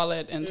book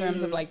solid in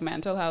terms of like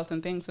mental health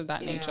and things of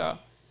that nature.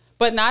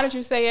 But now that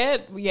you say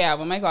it,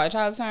 when my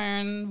godchild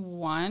turned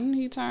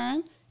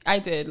 1, I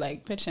did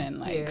like pitch in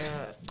like,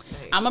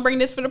 I'm gonna bring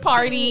this for the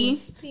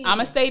party. I'm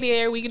gonna stay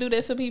there. We can do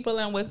this for people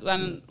and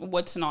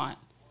what's not.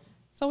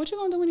 So what you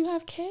gonna do when you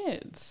have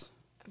kids?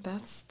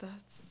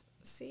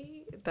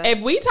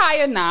 If we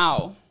tired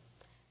now,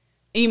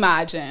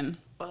 imagine.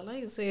 All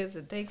I can say is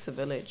it takes a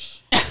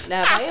village.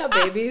 Now, if I have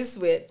babies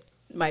with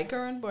my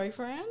current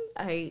boyfriend,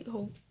 I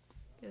hope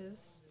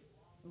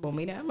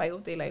I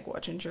hope they like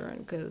watching children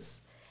because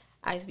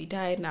I be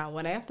tired now.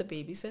 When I have to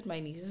babysit my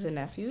nieces and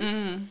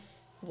nephews,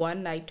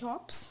 one night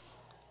tops,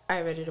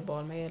 I ready to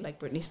ball my head like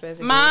Britney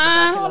Spears.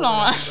 Man, hold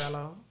on.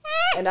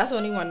 And that's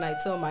only one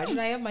night. So imagine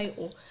I have my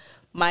own.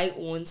 my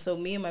own. So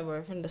me and my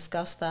boyfriend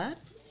discussed that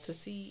to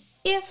see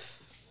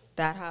if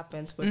that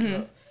happens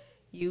with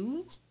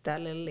you,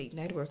 that little late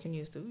night working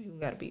you do, you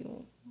gotta be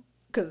on.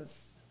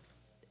 Because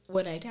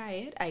when I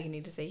tired, I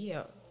need to say,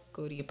 here,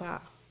 go to your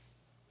pa.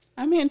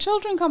 I mean,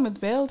 children come with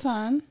bills,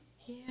 hon.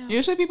 Yeah.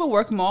 Usually people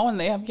work more when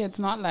they have kids,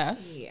 not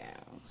less. Yeah.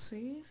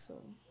 See, so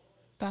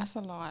That's a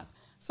lot.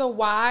 So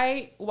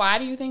why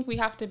do you think we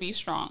have to be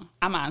strong?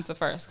 I'm gonna answer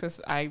first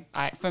because I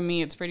for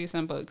me it's pretty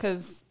simple.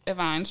 Because if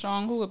I ain't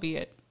strong, who will be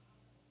it?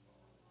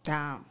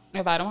 damn.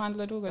 If I don't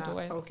handle it, who will do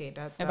it? Okay,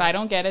 If I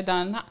don't get it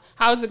done,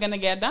 how is it gonna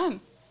get done?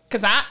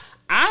 Because I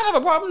have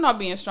a problem not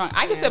being strong.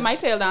 I can sit my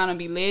tail down and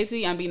be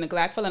lazy and be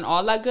neglectful and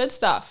all that good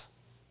stuff.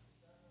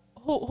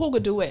 Who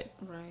could do it?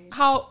 Right.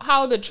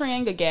 How the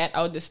train could get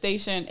out the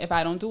station if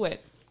I don't do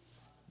it?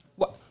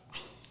 What?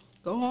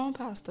 Go on,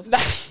 Pastor.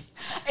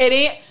 It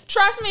ain't.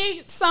 Trust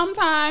me.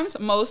 Sometimes,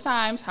 most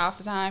times, half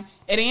the time,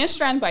 it ain't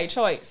strength by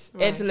choice.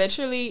 Right. It's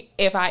literally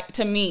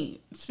to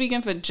me,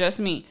 speaking for just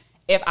me,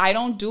 if I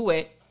don't do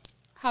it,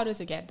 how does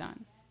it get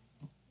done?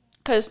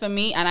 Because for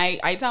me, and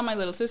I tell my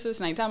little sisters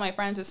and I tell my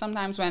friends that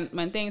sometimes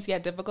when things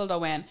get difficult or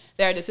when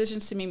there are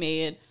decisions to be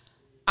made,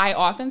 I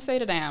often say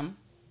to them,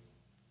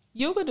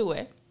 you could do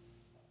it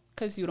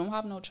because you don't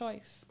have no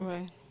choice.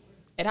 Right.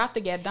 It have to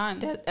get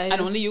done. And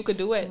just- only you could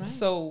do it. Right.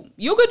 So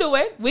you could do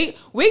it. We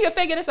can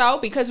figure this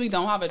out because we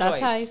don't have a That's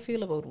choice. how I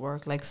feel about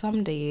work. Like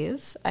some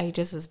days, I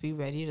just be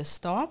ready to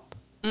stop,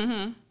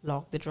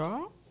 lock the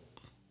drawer,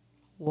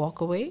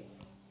 walk away,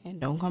 and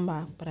don't come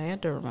back. But I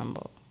had to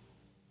remember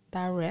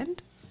that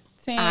rent.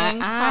 Things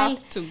I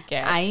have to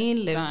get I ain't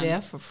live done.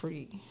 there for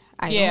free.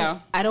 I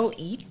don't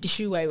eat the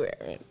shoe I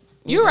wear.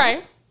 You're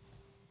right.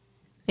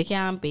 I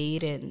can't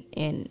bathe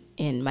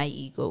in my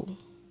ego.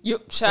 You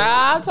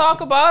child,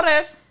 talk about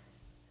it.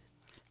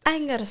 I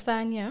ain't gotta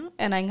stand here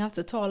and I ain't have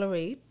to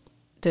tolerate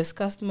this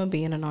customer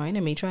being annoying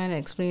and me trying to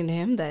explain to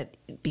him that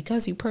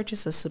because you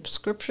purchase a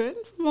subscription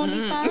from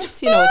OnlyFans,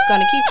 it's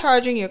gonna keep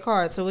charging your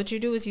card. So what you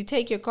do is you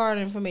take your card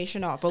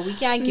information off, but we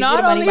can't give you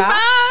the money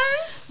back.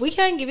 OnlyFans. We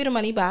can't give you the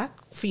money back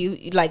for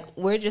you. Like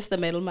we're just the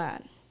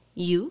middleman.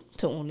 You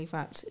to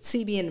OnlyFans.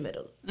 CB in the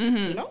middle.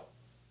 You know?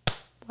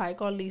 Why I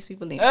call these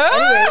people names?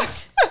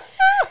 Anyways.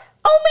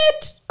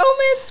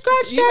 Omid,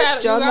 scratch You that.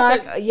 gotta- John you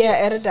gotta- Mark, yeah,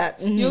 edit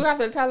that. You have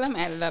to tell them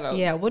edit that out.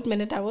 Yeah, what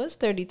minute that was?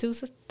 32?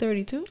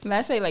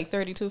 Let's say like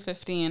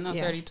 32:15 or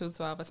Yeah.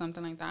 32:12 or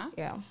something like that.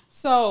 Yeah.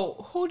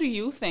 So who do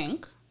you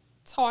think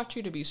taught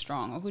you to be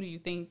strong, or who do you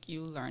think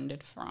you learned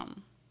it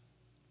from?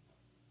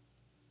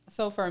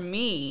 So for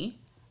me,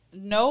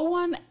 no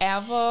one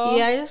ever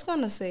Yeah, I just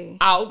gonna say.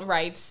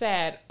 outright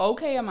said,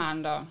 okay,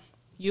 Amanda,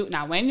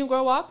 when you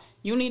grow up,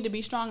 you need to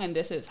be strong and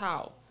this is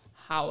how.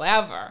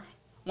 However,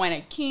 when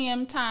it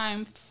came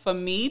time for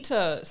me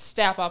to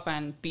step up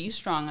and be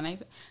strong, and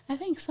I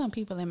think some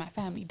people in my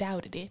family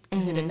doubted it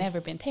because it had never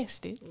been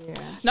tested. Yeah.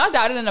 Not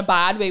doubted in a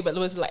bad way, but it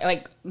was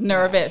like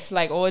nervous,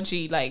 like, oh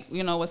gee, like,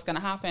 what's gonna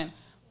happen.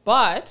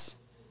 But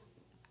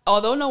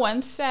although no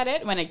one said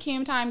it, when it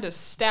came time to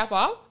step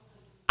up,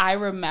 I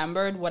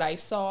remembered what I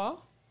saw.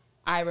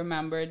 I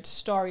remembered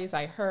stories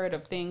I heard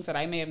of things that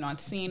I may have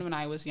not seen when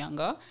I was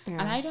younger. Yeah.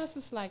 And I just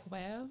was like,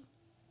 well,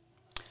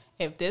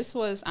 if this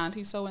was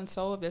auntie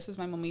so-and-so, if this is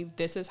my mommy,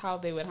 this is how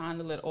they would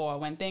handle it. Or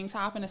when things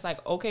happen, it's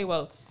like, okay,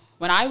 well,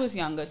 when I was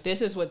younger,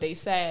 this is what they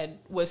said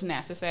was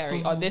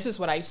necessary. Or this is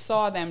what I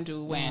saw them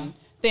do when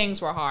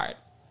things were hard.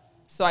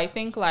 So I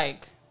think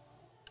like,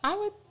 I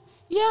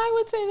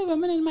would say the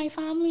women in my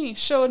family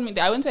showed me.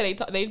 I wouldn't say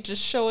they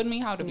just showed me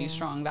how to be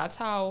strong. That's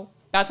how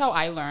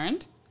I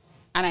learned.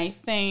 And I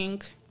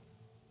think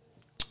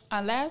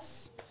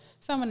unless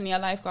someone in your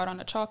life got on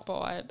a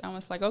chalkboard and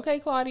was like, okay,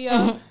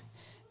 Claudia,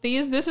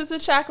 this is the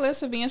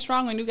checklist of being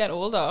strong when you get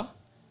older,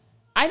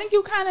 I think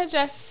you kind of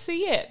just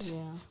see it. Yeah.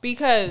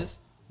 Because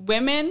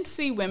women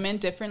see women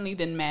differently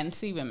than men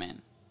see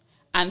women.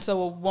 And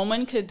so a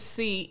woman could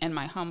see, in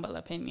my humble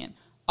opinion,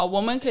 a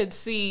woman could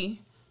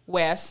see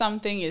where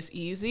something is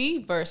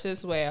easy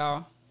versus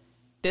where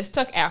this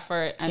took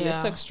effort and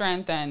this took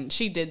strength and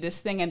she did this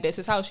thing and this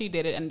is how she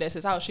did it and this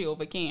is how she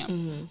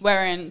overcame.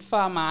 Wherein for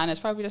a man, it's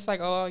probably just like,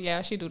 oh,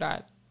 yeah, she do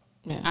that.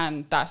 Yeah.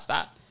 And that's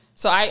that.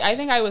 So I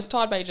think I was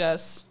taught by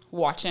just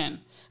watching.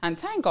 And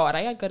thank God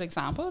I had good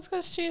examples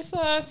because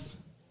Jesus.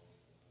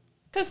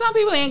 Because some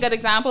people ain't good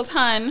examples,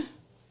 hun.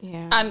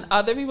 Yeah. And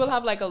other people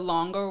have like a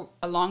longer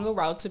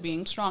route to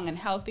being strong and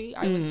healthy,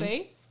 I would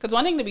say. Because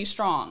one thing to be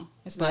strong,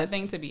 it's another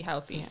thing to be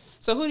healthy. Yeah.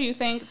 So who do you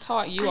think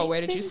taught you, or where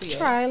did you see it?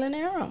 Trial and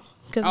error.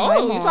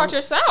 Oh, you taught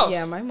yourself.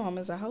 Yeah, my mom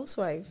is a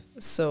housewife.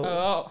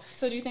 So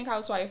so do you think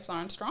housewives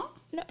aren't strong?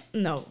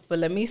 no, but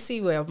let me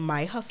see where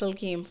my hustle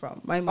came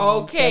from. My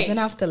mom doesn't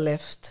have to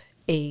lift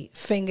a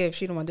finger if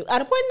she don't want to.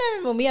 At a point in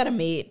time, when we had a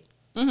maid.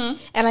 And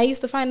I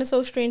used to find it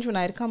so strange when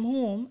I'd come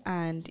home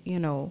and,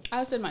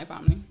 As did my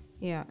family.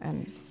 Yeah,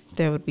 and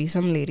there would be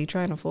some lady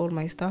trying to fold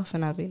my stuff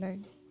and I'd be like,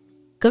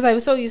 because I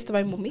was so used to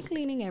my mommy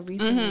cleaning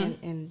everything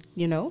and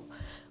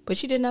but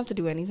she didn't have to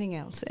do anything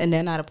else. And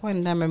then at a point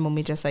in time, my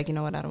mommy just like, you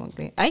know what, I don't want to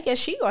clean. I guess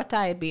she got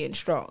tired being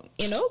strong,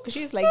 because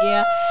she's like,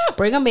 yeah,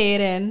 bring a maid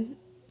in,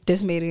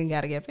 this maiden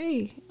gotta get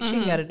paid.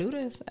 She gotta do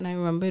this. And I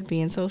remember it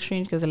being so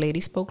strange because the lady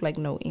spoke like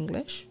no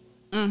English.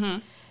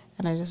 And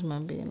I just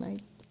remember being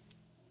like,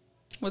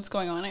 what's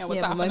going on here?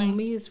 What's yeah, happening? my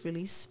mommy is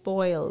really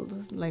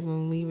spoiled. Like, my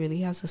mommy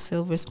really has a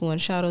silver spoon.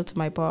 Shout out to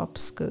my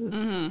pops because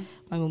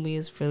my mommy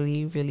is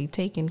really, really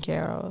taken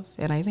care of.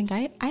 And I think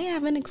I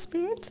haven't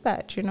experienced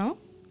that, you know?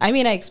 I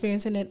mean, I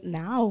experiencing it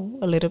now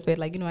a little bit.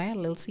 Like, you know, I had a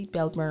little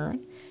seatbelt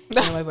burn. You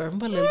know, my boyfriend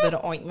put a little bit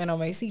of ointment on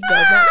my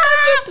seatbelt. I'm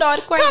just not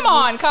quite. Come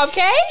on, Cupcake.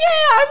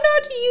 Yeah, I'm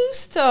not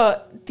used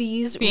to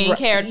these being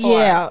cared for.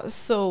 Yeah,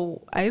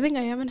 so I think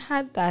I haven't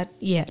had that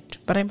yet,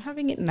 but I'm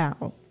having it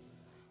now.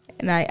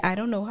 And I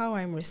don't know how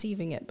I'm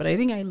receiving it, but I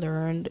think I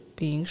learned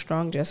being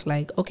strong just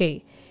like,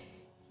 okay,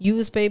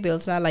 you pay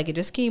bills, not like it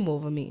just came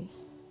over me.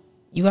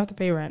 You have to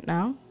pay rent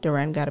now. The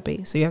rent got to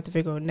pay. So you have to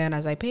figure out. And then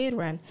as I paid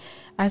rent,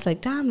 I was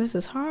like, damn, this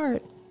is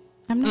hard.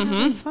 I'm not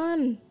having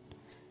fun.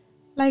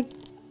 Like,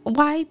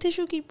 why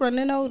tissue keep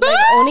running out? Like,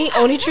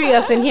 only 3 of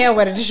us in here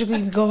where the tissue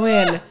keep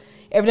going.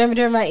 Every time I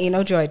turn around, ain't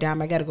no joy.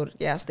 Damn, I got to go to the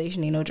gas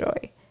station, ain't no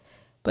joy.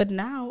 But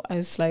now I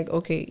was like,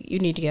 okay, you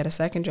need to get a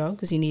second job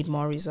because you need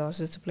more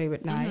resources to play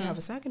with. Now I have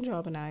a second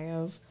job and I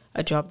have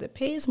a job that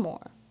pays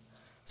more.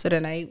 So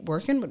then I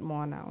working with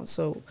more now.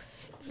 So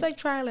it's like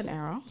trial and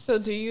error. So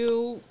do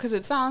you, because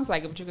it sounds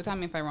like, but you could tell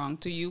me if I'm wrong,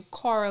 do you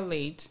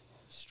correlate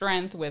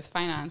strength with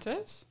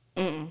finances?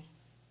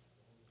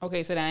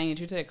 Okay, so then I need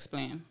you to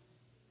explain.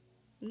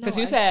 Because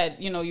you said,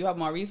 you know, you have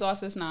more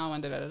resources now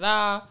and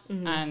da-da-da-da.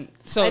 And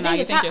so now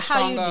you think you're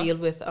stronger.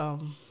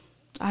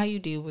 How you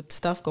deal with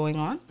stuff going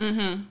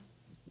on.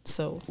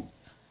 So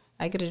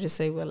I could just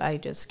say, well, I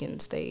just can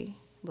stay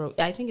broke.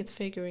 I think it's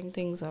figuring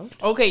things out.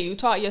 Okay, you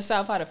taught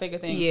yourself how to figure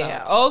things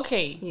out.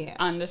 Okay, yeah,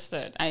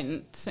 understood.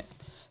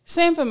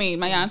 Same for me.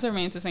 My answer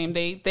remains the same.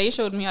 They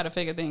showed me how to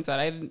figure things out.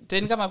 I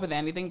didn't come up with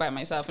anything by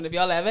myself. And if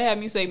y'all ever had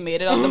me say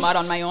made it out the mud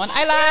on my own,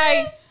 I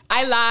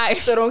lie.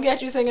 So don't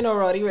get you singing no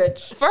Roddy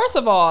Ricch. First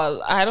of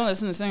all, I don't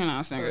listen to singing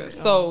out singers.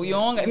 So you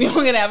don't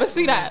gonna ever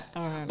see that.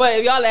 All right. But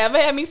if y'all ever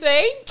hear me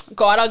say,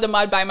 got out the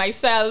mud by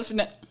myself.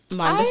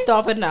 Man,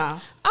 stop it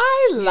now.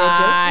 I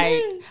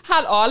lied.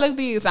 Had all of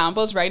the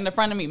examples right in the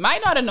front of me.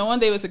 Might not have known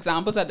they was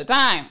examples at the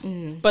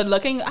time. But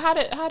looking, had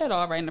it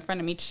all right in the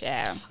front of me,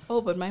 chair.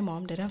 Oh, but my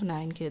mom did have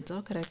 9 kids.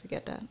 How could I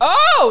forget that?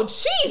 Oh,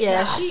 Jesus.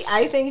 Yeah,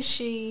 I think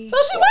she... So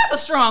she was a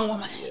strong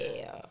woman.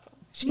 Yeah.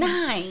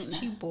 9.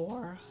 She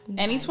bore.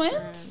 Any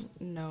twins?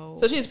 No.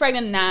 So she was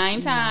pregnant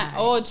 9 times.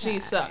 Oh,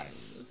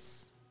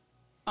 Jesus.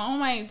 Oh,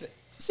 my...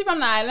 She from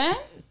the island?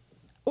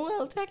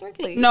 Well,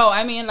 technically. No,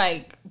 I mean,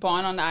 like,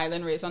 born on the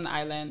island, raised on the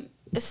island,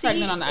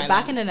 pregnant on the island.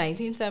 Back in the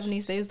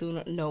 1970s, they was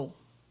doing... No,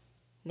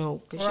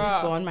 because she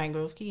was born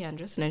Mangrove Key,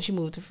 Andress, and then she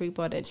moved to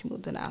Freeport, and she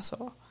moved to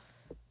Nassau.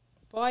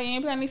 Boy, you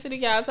ain't plenty city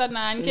girls had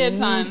 9 kids,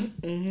 hon.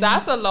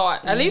 That's a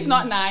lot. At least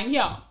not 9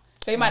 here.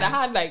 They might have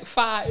had like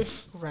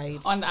 5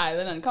 on the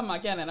island and come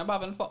back in and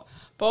above and 4.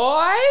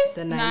 Boy,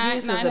 the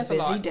 90s was a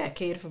busy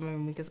decade for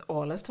me because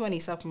all us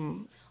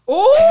 20-something.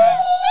 Oh,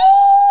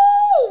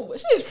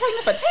 she was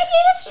pregnant for 10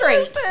 years straight.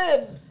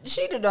 Listen,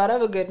 she did not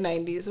have a good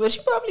 90s. Well,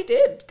 she probably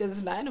did because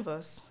it's 9 of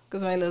us.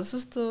 Because my little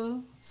sister,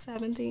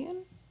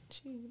 17.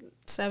 She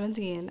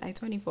 17. I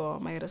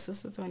 24. My other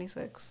sister,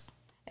 26.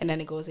 And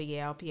then it goes a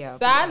year up here.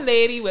 That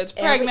lady was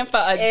pregnant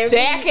for a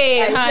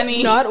decade,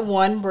 honey. Not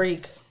one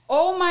break.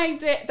 Oh my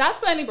day, that's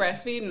plenty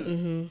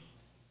breastfeeding.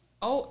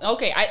 Oh,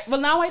 okay. Well,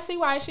 now I see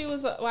why she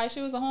was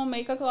a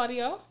homemaker,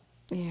 Claudia.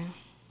 Yeah.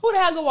 Who the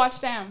hell go watch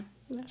them?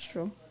 That's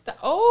true.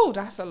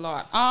 That's a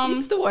lot. We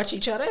used to watch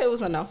each other. It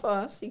was enough for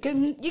us. You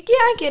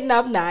can't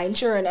kidnap 9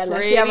 children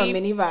unless you have a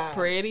minivan.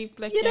 Brady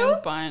flicking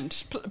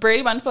bunch.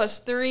 Brady bunch plus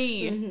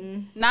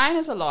 3. 9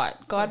 is a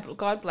lot.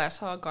 God bless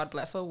her. God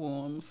bless her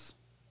wombs.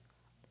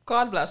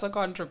 God bless her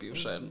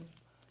contribution.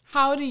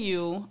 How do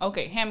you?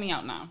 Okay, hear me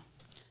out now.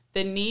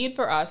 The need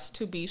for us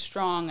to be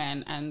strong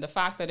and the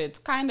fact that it's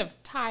kind of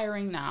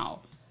tiring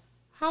now.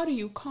 How do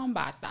you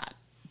combat that?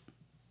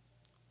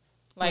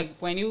 Like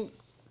when you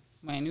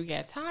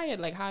get tired,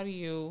 like how do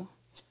you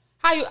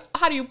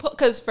put?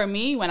 Because for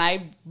me, when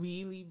I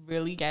really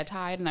really get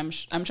tired, and I'm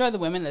sure the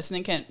women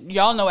listening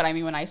y'all know what I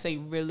mean when I say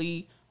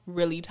really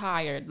really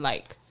tired,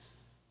 like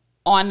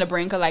on the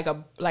brink of like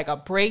a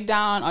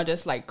breakdown or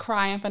just like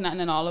crying for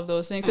nothing and all of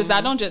those things. Because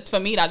that don't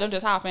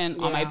just happen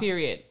on my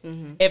period.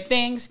 If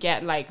things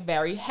get like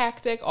very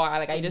hectic or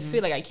like I just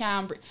feel like I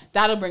can't breathe,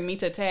 that'll bring me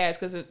to tears.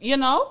 Because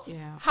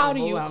how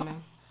do you?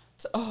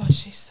 Oh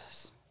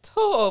Jesus,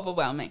 too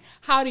overwhelming.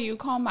 How do you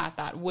combat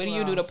that? What do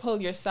you do to pull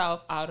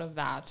yourself out of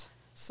that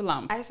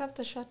slump? I just have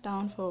to shut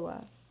down for a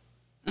while.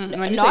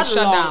 When you say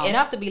shut down, it'd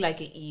have to be like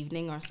an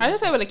evening or something. I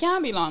just say, well, it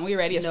can't be long. We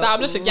already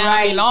established it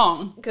can't be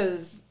long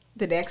because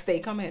the next day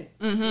come in,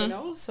 you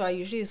know. So I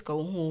usually just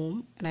go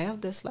home and I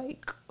have this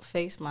like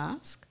face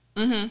mask.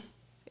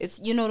 It's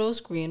those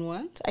green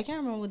ones. I can't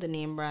remember what the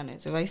name brand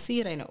is. If I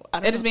see it, I know.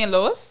 It is being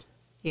Lowe's.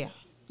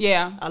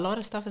 Yeah. A lot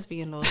of stuff is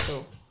being Lowe's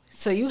too.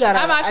 So you gotta.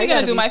 I'm actually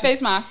gonna do my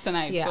face mask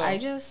tonight. Yeah, so I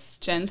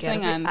just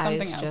ginseng and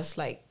something else. Just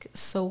like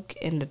soak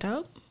in the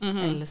tub.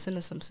 and listen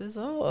to some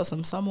SZA or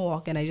some Summer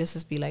Walk, and I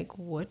just be like,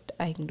 what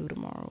I can do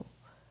tomorrow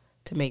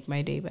to make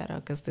my day better,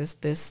 because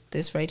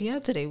this right here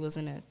today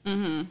wasn't it.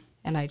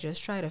 And I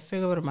just try to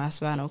figure out my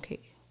span. Okay,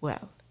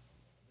 well,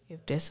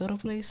 if this sort of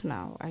place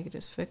now, I could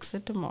just fix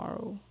it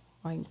tomorrow,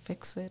 or I can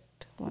fix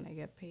it when I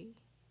get paid.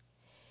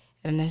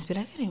 And then I just be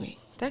like, anyway,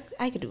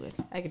 I could do it.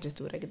 I could just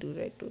do it. I could do it.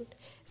 I could do it.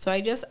 So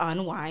I just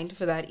unwind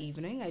for that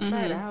evening. I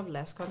try to have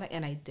less contact,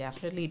 and I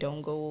definitely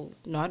don't go,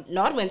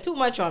 not when too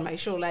much on my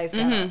shoulder. I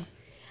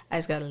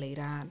just gotta lay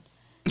down.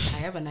 I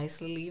have a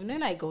nice little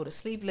evening. I go to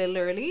sleep a little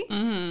early,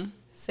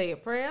 say a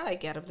prayer. I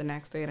get up the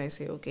next day and I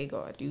say, okay,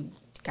 God, you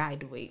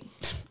guide the way.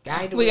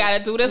 Guide the way. We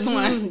gotta do this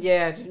one.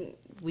 Yeah,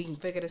 we can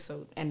figure this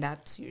out. And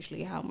that's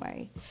usually how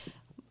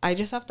I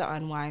just have to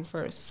unwind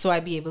first, so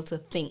I be able to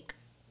think.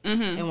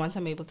 And once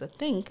I'm able to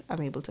think,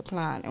 I'm able to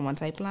plan. And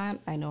once I plan,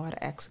 I know how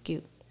to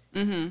execute.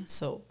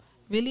 So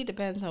really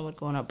depends on what's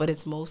going on. But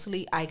it's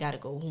mostly I gotta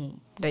go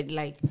home.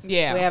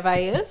 Wherever I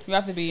is, you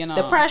have to be in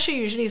the pressure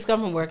usually is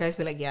coming from work. I just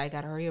be like, yeah, I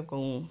gotta hurry up, go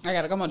home. I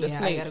gotta come on this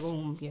place. I gotta go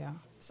home. Yeah.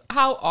 So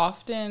how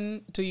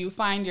often do you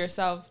find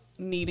yourself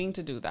needing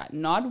to do that,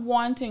 not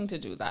wanting to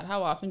do that?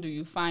 How often do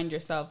you find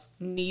yourself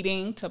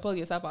needing to pull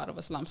yourself out of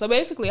a slump? So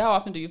basically, how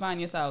often do you find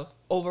yourself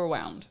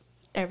overwhelmed?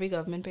 Every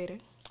government payday.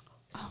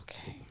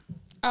 Okay.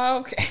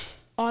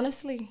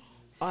 Honestly.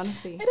 It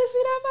is be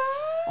that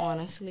bad?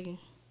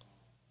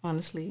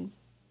 Honestly.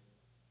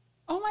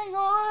 Oh my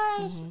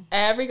gosh.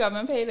 Every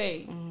government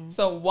payday.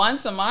 So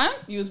once a month,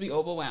 you would be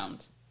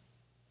overwhelmed.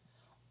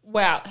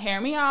 Well, hear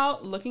me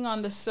out. Looking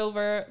on the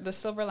silver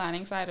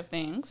lining side of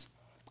things,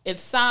 it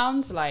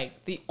sounds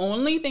like the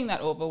only thing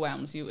that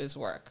overwhelms you is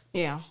work.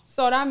 Yeah.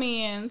 So that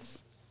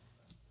means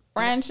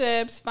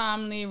friendships,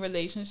 family,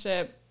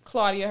 relationship,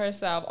 Claudia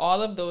herself,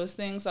 all of those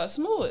things are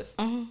smooth.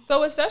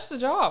 So it's just a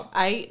job.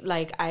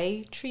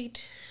 I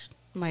treat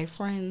my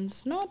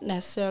friends not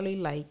necessarily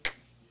like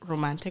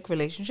romantic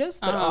relationships,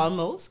 but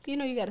almost.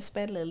 You got to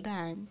spend a little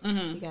time.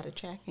 You got to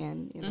check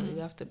in. You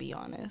have to be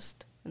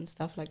honest and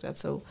stuff like that.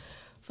 So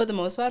for the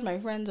most part, my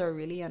friends are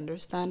really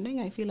understanding.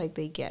 I feel like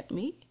they get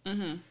me.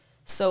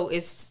 So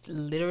it's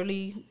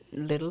literally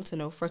little to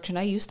no friction.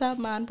 I used to have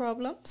man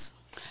problems.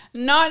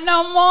 Not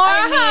no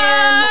more,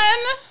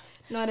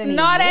 Not anymore.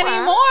 Not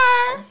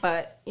anymore.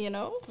 But,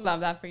 Love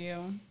that for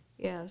you.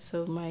 Yeah,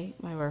 so my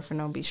boyfriend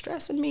don't be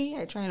stressing me.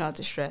 I try not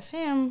to stress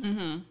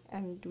him.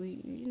 And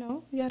we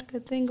got a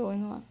good thing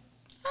going on.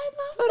 I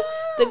love So that.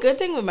 the good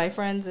thing with my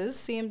friends is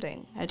same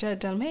thing. I try to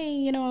tell them,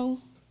 hey,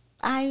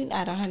 I'm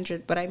at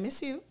 100, but I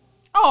miss you.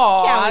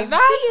 Oh,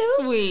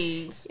 that's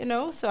sweet.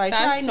 So I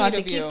try not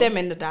to keep them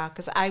in the dark,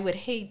 because I would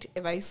hate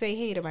if I say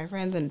hey to my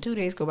friends and 2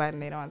 days go by and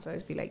they don't answer. I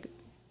just be like,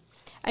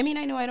 I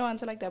know I don't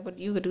answer like that, but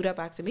you could do that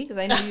back to me, because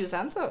I know you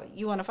answer.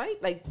 You want to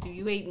fight? Like, do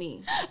you hate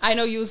me? I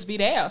know you used to be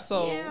there,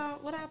 so. Yeah,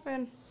 what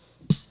happened?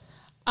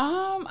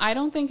 I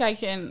don't think I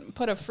can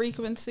put a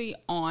frequency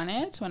on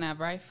it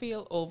whenever I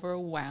feel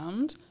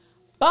overwhelmed.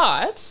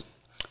 But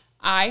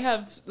I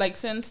have,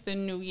 since the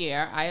new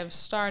year, I have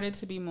started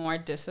to be more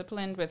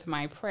disciplined with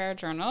my prayer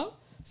journal.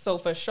 So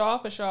for sure,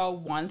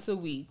 once a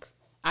week,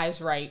 I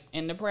just write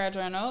in the prayer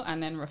journal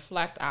and then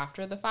reflect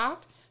after the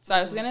fact. So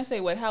I was going to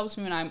say what helps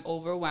me when I'm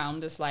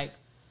overwhelmed is like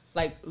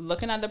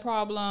looking at the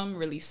problem,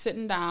 really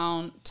sitting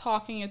down,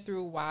 talking it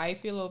through why I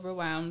feel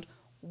overwhelmed.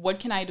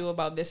 What can I do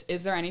about this?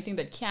 Is there anything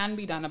that can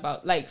be done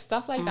about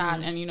stuff like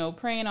that? And,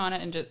 praying on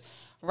it and just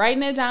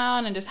writing it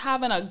down and just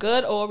having a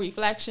good old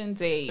reflection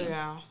day.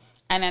 Yeah.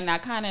 And then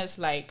that kind of is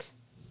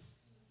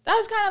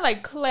that's kind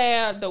of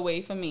clear the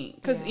way for me.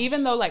 Because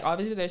even though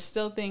obviously there's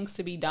still things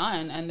to be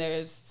done and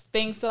there's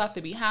things still have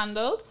to be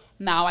handled,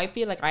 now I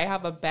feel like I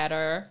have a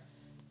better...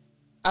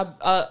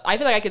 I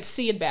feel like I could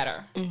see it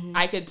better.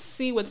 I could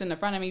see what's in the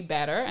front of me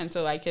better, and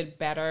so I could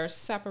better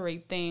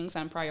separate things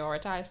and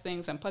prioritize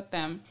things and put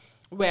them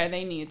where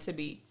they need to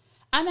be.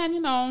 And then,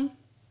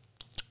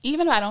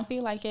 even if I don't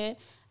feel like it,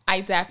 I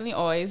definitely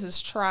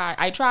always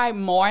try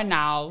more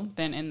now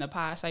than in the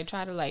past. I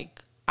try to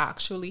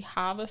actually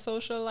have a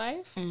social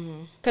life,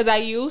 because I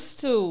used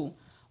to,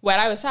 when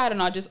I was tired, and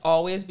not just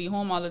always be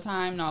home all the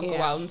time, not go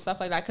out and stuff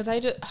like that, because I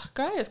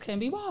just can't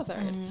be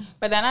bothered.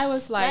 But then I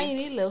was like, now you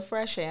need a little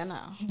fresh air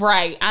now,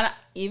 right? And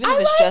even if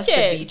it's just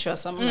the beach or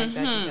something like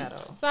that, you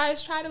gotta. So I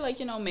just try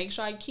to make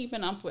sure I'm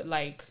keeping up with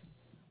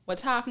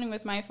what's happening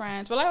with my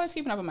friends. Well, I was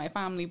keeping up with my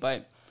family,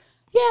 but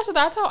yeah. So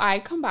that's how I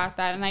combat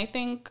that. And I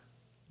think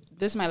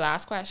this is my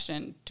last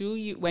question: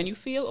 when you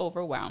feel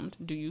overwhelmed,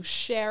 do you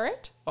share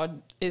it, or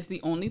is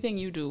the only thing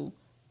you do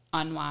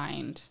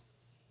unwind?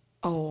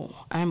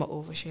 Oh, I'm an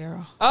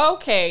oversharer.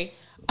 Okay.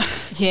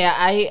 Yeah,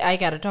 I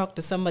gotta talk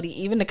to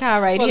somebody. Even the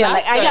car right here,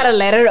 I gotta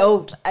let her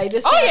out. I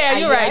just. Oh yeah,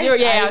 you're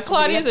right.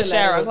 Claudia's a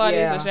sharer.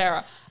 Claudia's a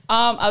sharer.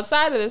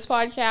 Outside of this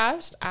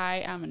podcast,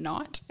 I am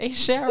not a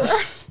sharer.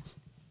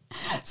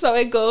 So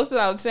it goes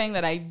without saying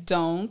that I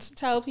don't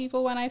tell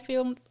people when I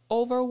feel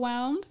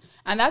overwhelmed,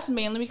 and that's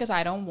mainly because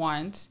I don't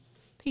want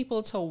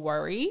people to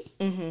worry.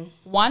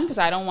 One, because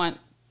I don't want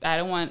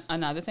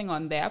another thing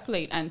on their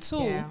plate, and two.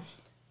 Yeah.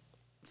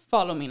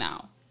 Follow me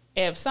now.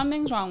 If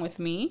something's wrong with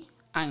me,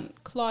 and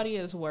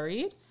Claudia is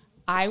worried,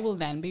 I will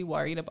then be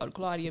worried about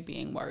Claudia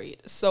being worried.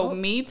 So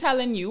me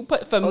telling you,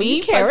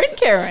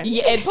 Karen.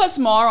 Yeah, it puts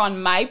more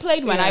on my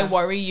plate when I Yeah.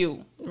 worry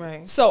you.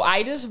 Right. So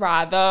I just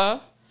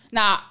rather,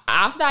 now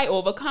after I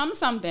overcome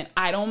something,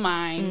 I don't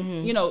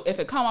mind, you know, if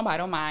it come up, I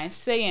don't mind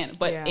saying,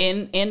 but Yeah.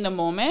 in the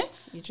moment,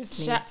 You just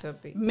need to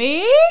be.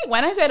 me,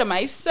 when I say to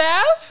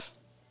myself,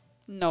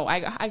 no, I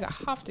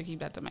have to keep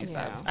that to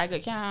myself. Yeah. I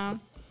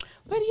can't.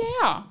 But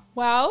yeah,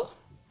 well,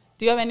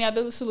 do you have any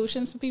other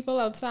solutions for people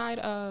outside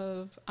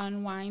of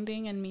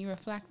unwinding and me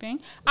reflecting?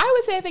 I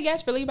would say if it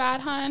gets really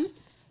bad, hun,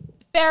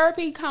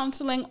 therapy,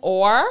 counseling,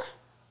 or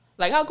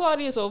like how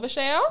Claudia's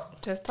overshare,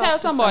 Just tell talk to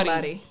somebody.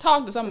 somebody.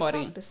 Talk to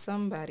somebody. Talk to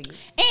somebody.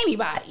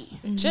 Anybody.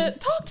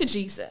 Just talk to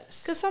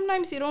Jesus. Because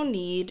sometimes you don't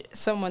need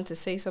someone to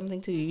say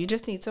something to you. You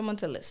just need someone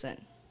to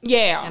listen.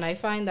 Yeah. And I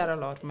find that a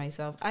lot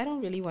myself. I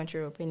don't really want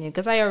your opinion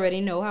because I already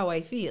know how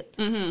I feel.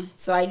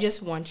 So I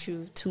just want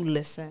you to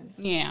listen.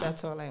 Yeah.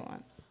 That's all I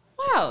want.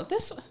 Wow,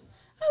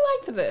 I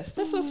liked this.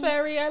 This was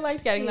I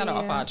liked getting that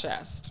off Yeah. our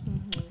chest.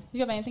 You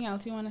have anything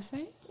else you want to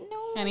say? No.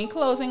 Any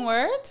closing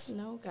words?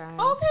 No, guys. Okay,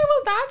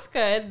 well, that's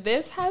good.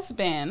 This has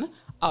been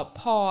a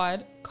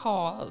pod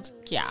called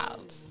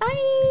Gals.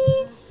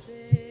 Bye.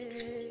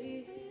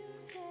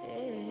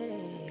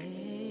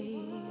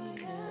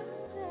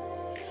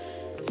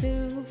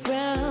 Two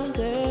brown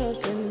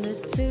girls in the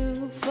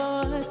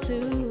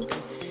 242.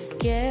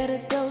 Get a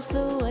dose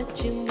of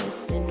what you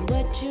missed and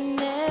what you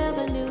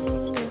never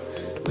knew.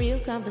 Real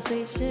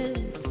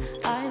conversations,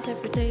 our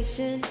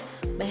interpretation,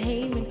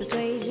 Bahamian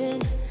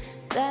persuasion.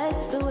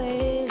 That's the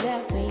way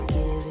that we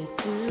give it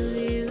to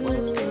you.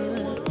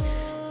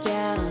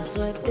 Gals,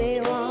 what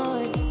they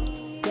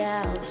want,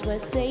 gals,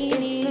 what they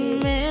need.